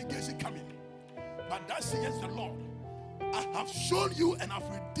false allegation coming. But that says the Lord, I have shown you and I've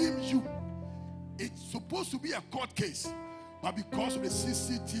redeemed you. It's supposed to be a court case, but because of the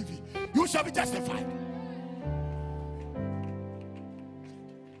CCTV, you shall be justified.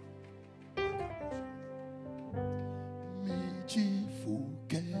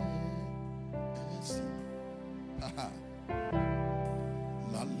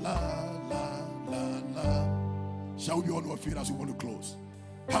 La la la la la. Shall we all know feet as we want to close?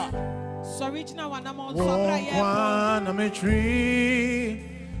 Ha! So original one I'm on a tree,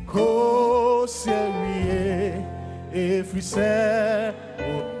 go serie, if we say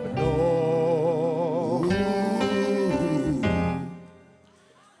no.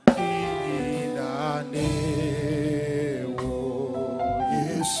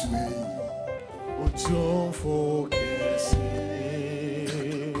 Don't forget.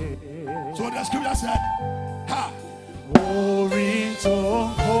 So the scripture said, ha! Glory to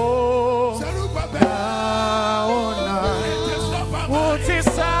God. What is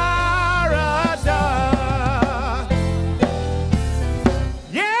Sarada?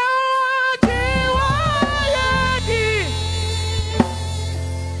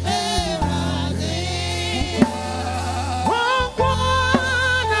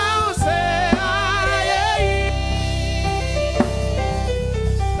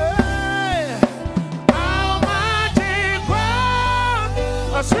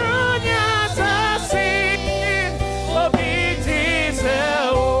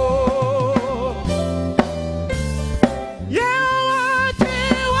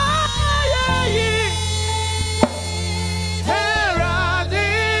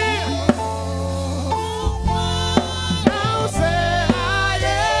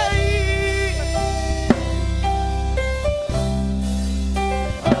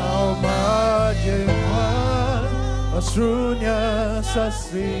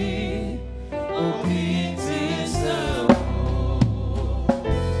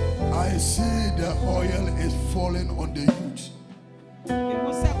 I see the oil is falling on the youth.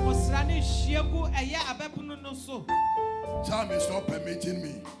 Time is not permitting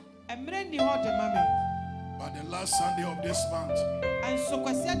me. But the last Sunday of this month, I'm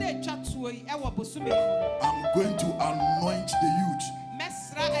going to anoint the youth.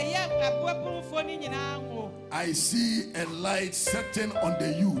 I see a light setting on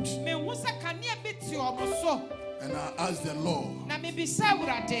the youth. And I ask the Lord,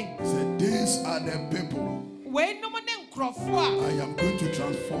 say, these are the people I am going to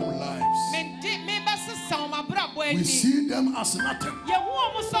transform lives. We see them as nothing.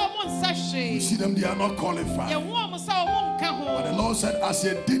 We see them, they are not qualified. But the Lord said, as he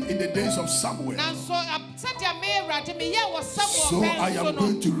did in the days of Samuel, so I am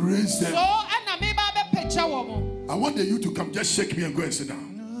going to raise them. I want the youth to come, just shake me and go and sit down.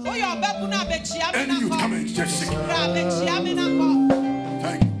 Any youth come and just shake me.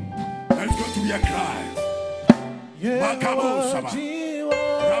 Thank you. There's going to be a cry. Makabo Saba.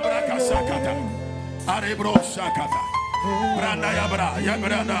 Rabraka Sakata. Arebro Sakata. Branda Yabra.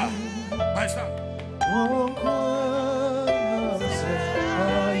 Yabranda. My son.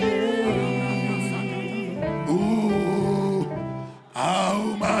 Ooh. How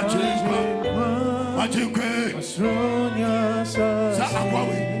much is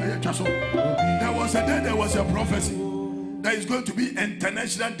there was a day, there was a prophecy. There is going to be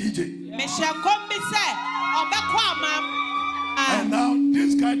international DJ. And now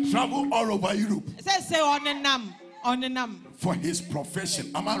this guy traveled all over Europe for his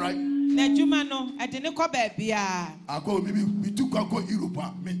profession. Am I right? I go, maybe we took go Europe,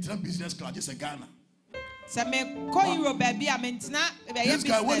 maintain business class, just a Ghana. This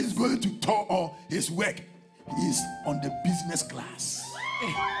guy, when he's going to tour or his work, he's on the business class.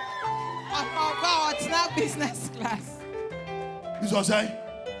 Oh, it's not business class. This was I.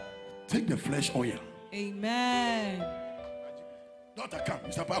 Take the flesh oil. Amen. Daughter, come.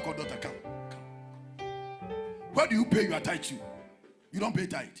 Mr. Parker, daughter, come. Where do you pay your tithe to? You don't pay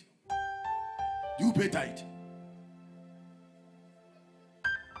tithe. Do you pay tithe?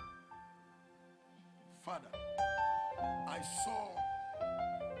 Father, I saw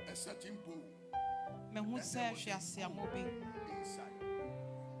a certain bowl inside.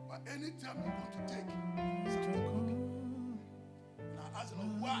 But anytime you want to take something, and I asked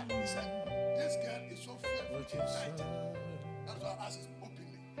him why, he said, this girl is so fearful and excited. That's why I asked him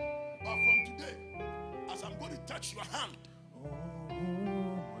openly. But from today, as I'm going to touch your hand,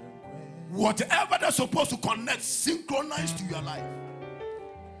 whatever that's supposed to connect, synchronize to your life.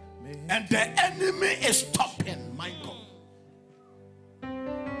 And the enemy is stopping, my God.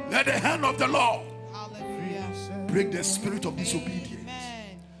 Let the hand of the Lord break the spirit of disobedience.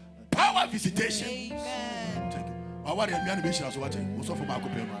 Power visitation. Thank you.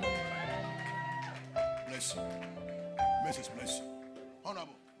 Bless you. Message, bless you.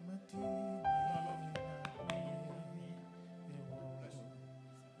 Honorable.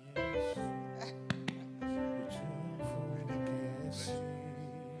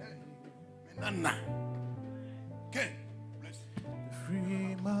 Nana. Okay. Bless you.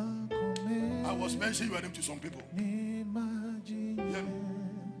 I was mentioning your name to some people. Yeah.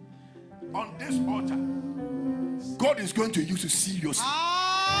 On this altar, God is going to use you seriously.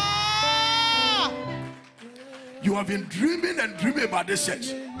 You have been dreaming and dreaming about this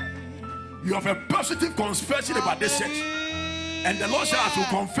church. You have a positive confession about this church. And the Lord says to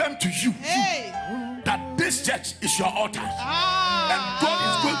confirm to you that this church is your altar. And God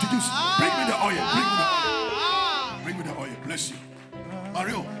is going to use. Bring me the oil. Bring me the oil. Bless you.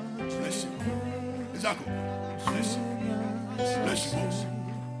 Mario, bless you. Isako, bless you. Bless you, boss.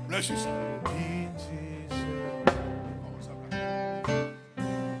 Bless you, sir.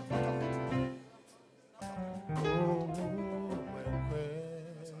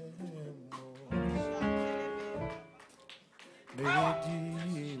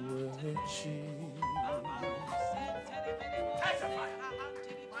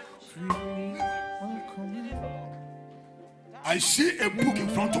 I see a book in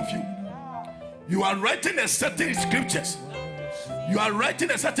front of you. You are writing a certain scriptures. You are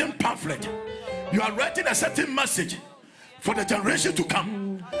writing a certain pamphlet. You are writing a certain message for the generation to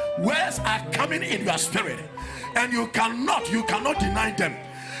come. Words are coming in your spirit, and you cannot deny them.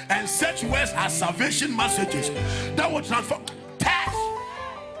 And such words are salvation messages that will transform. Test.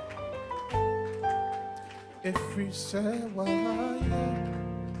 Every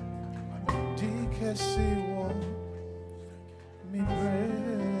me praise.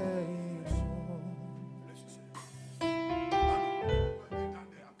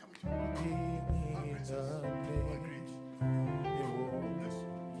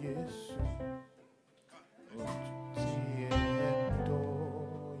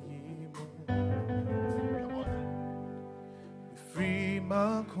 Free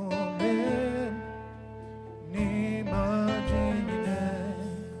my comment, ni margin,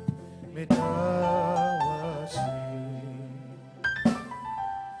 me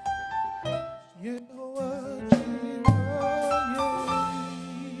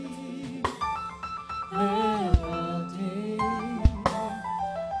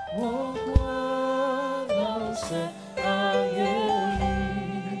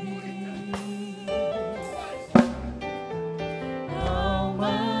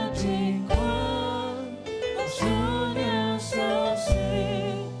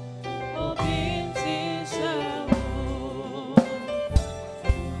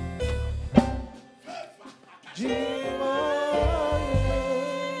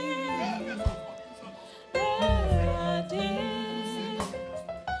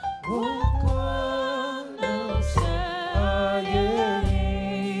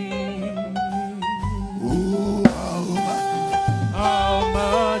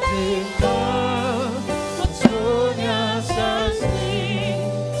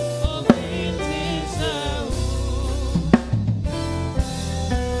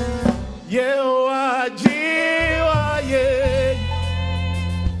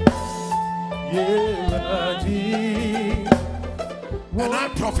And I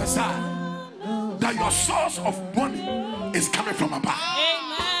prophesy that your source of money is coming from above.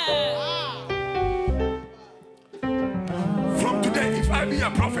 From today, if I be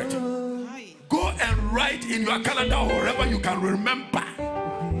a prophet, go and write in your calendar or wherever you can remember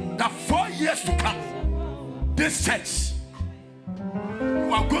that 4 years to come, this church,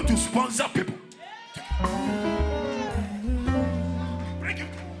 you are going to sponsor people. Bring it.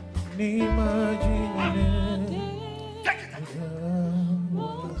 Take it.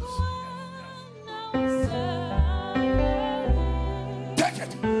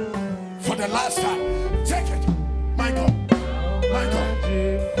 last time. Take it. My God. My God.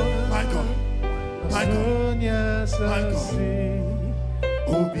 My God. My God. My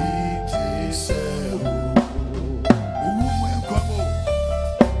God.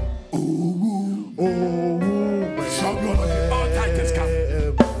 All titans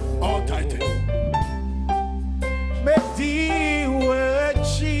come. All titans.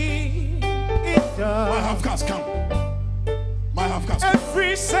 My half cast come. My half cast.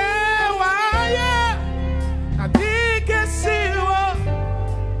 Every sewaya, I dig a sewa,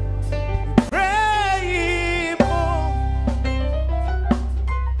 pray more.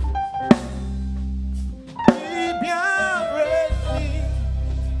 Be ready,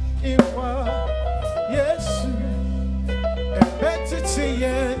 Iwa, yes, and better to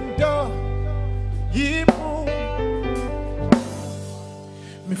endo, yimu,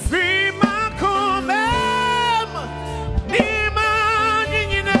 me free my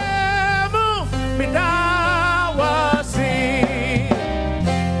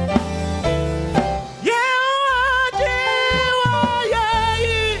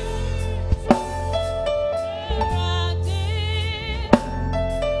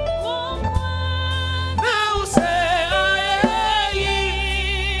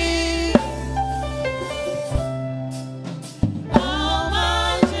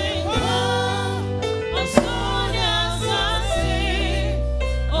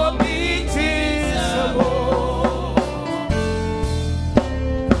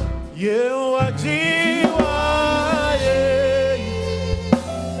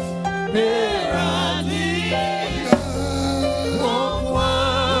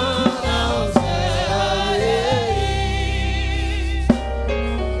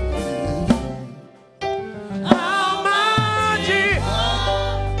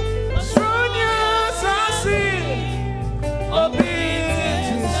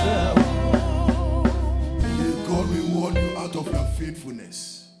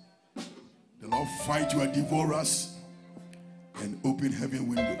fight your devourers and open heaven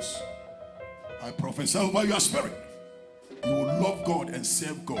windows. I prophesy over your spirit. You will love God and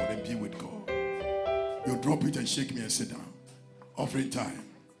serve God and be with God. You drop it and shake me and sit down. Offering time.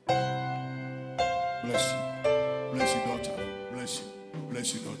 Bless you. Bless you, daughter. Bless you.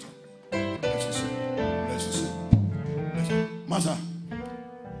 Bless you, daughter. Bless you, son. Bless you, son. Bless you. Master.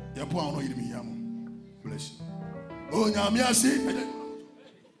 Bless you. Oh,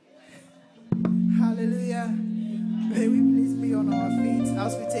 hallelujah. May we please be on our feet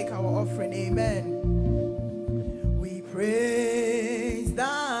as we take our offering. Amen. We praise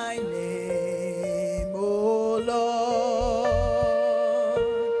thy name, O Lord.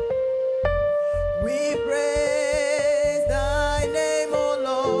 We praise thy name, O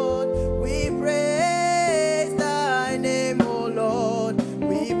Lord. We praise thy name, O Lord.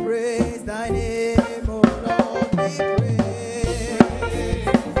 We praise thy name, O Lord. We praise.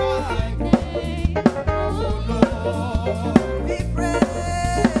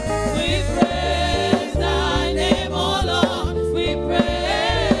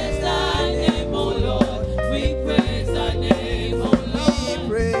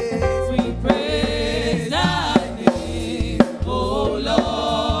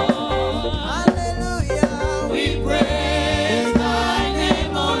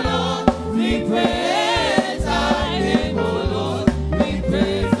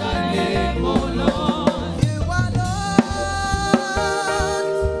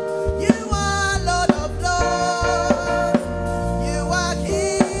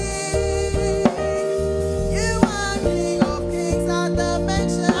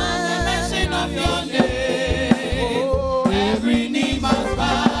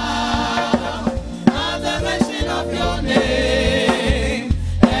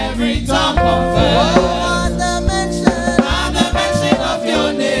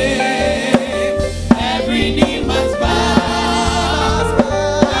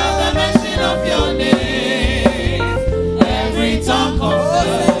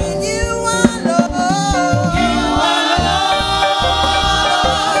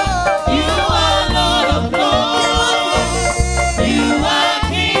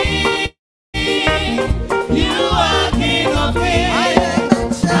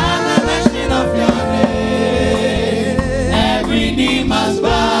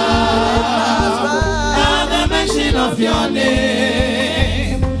 Your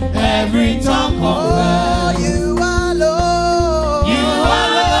name, every time.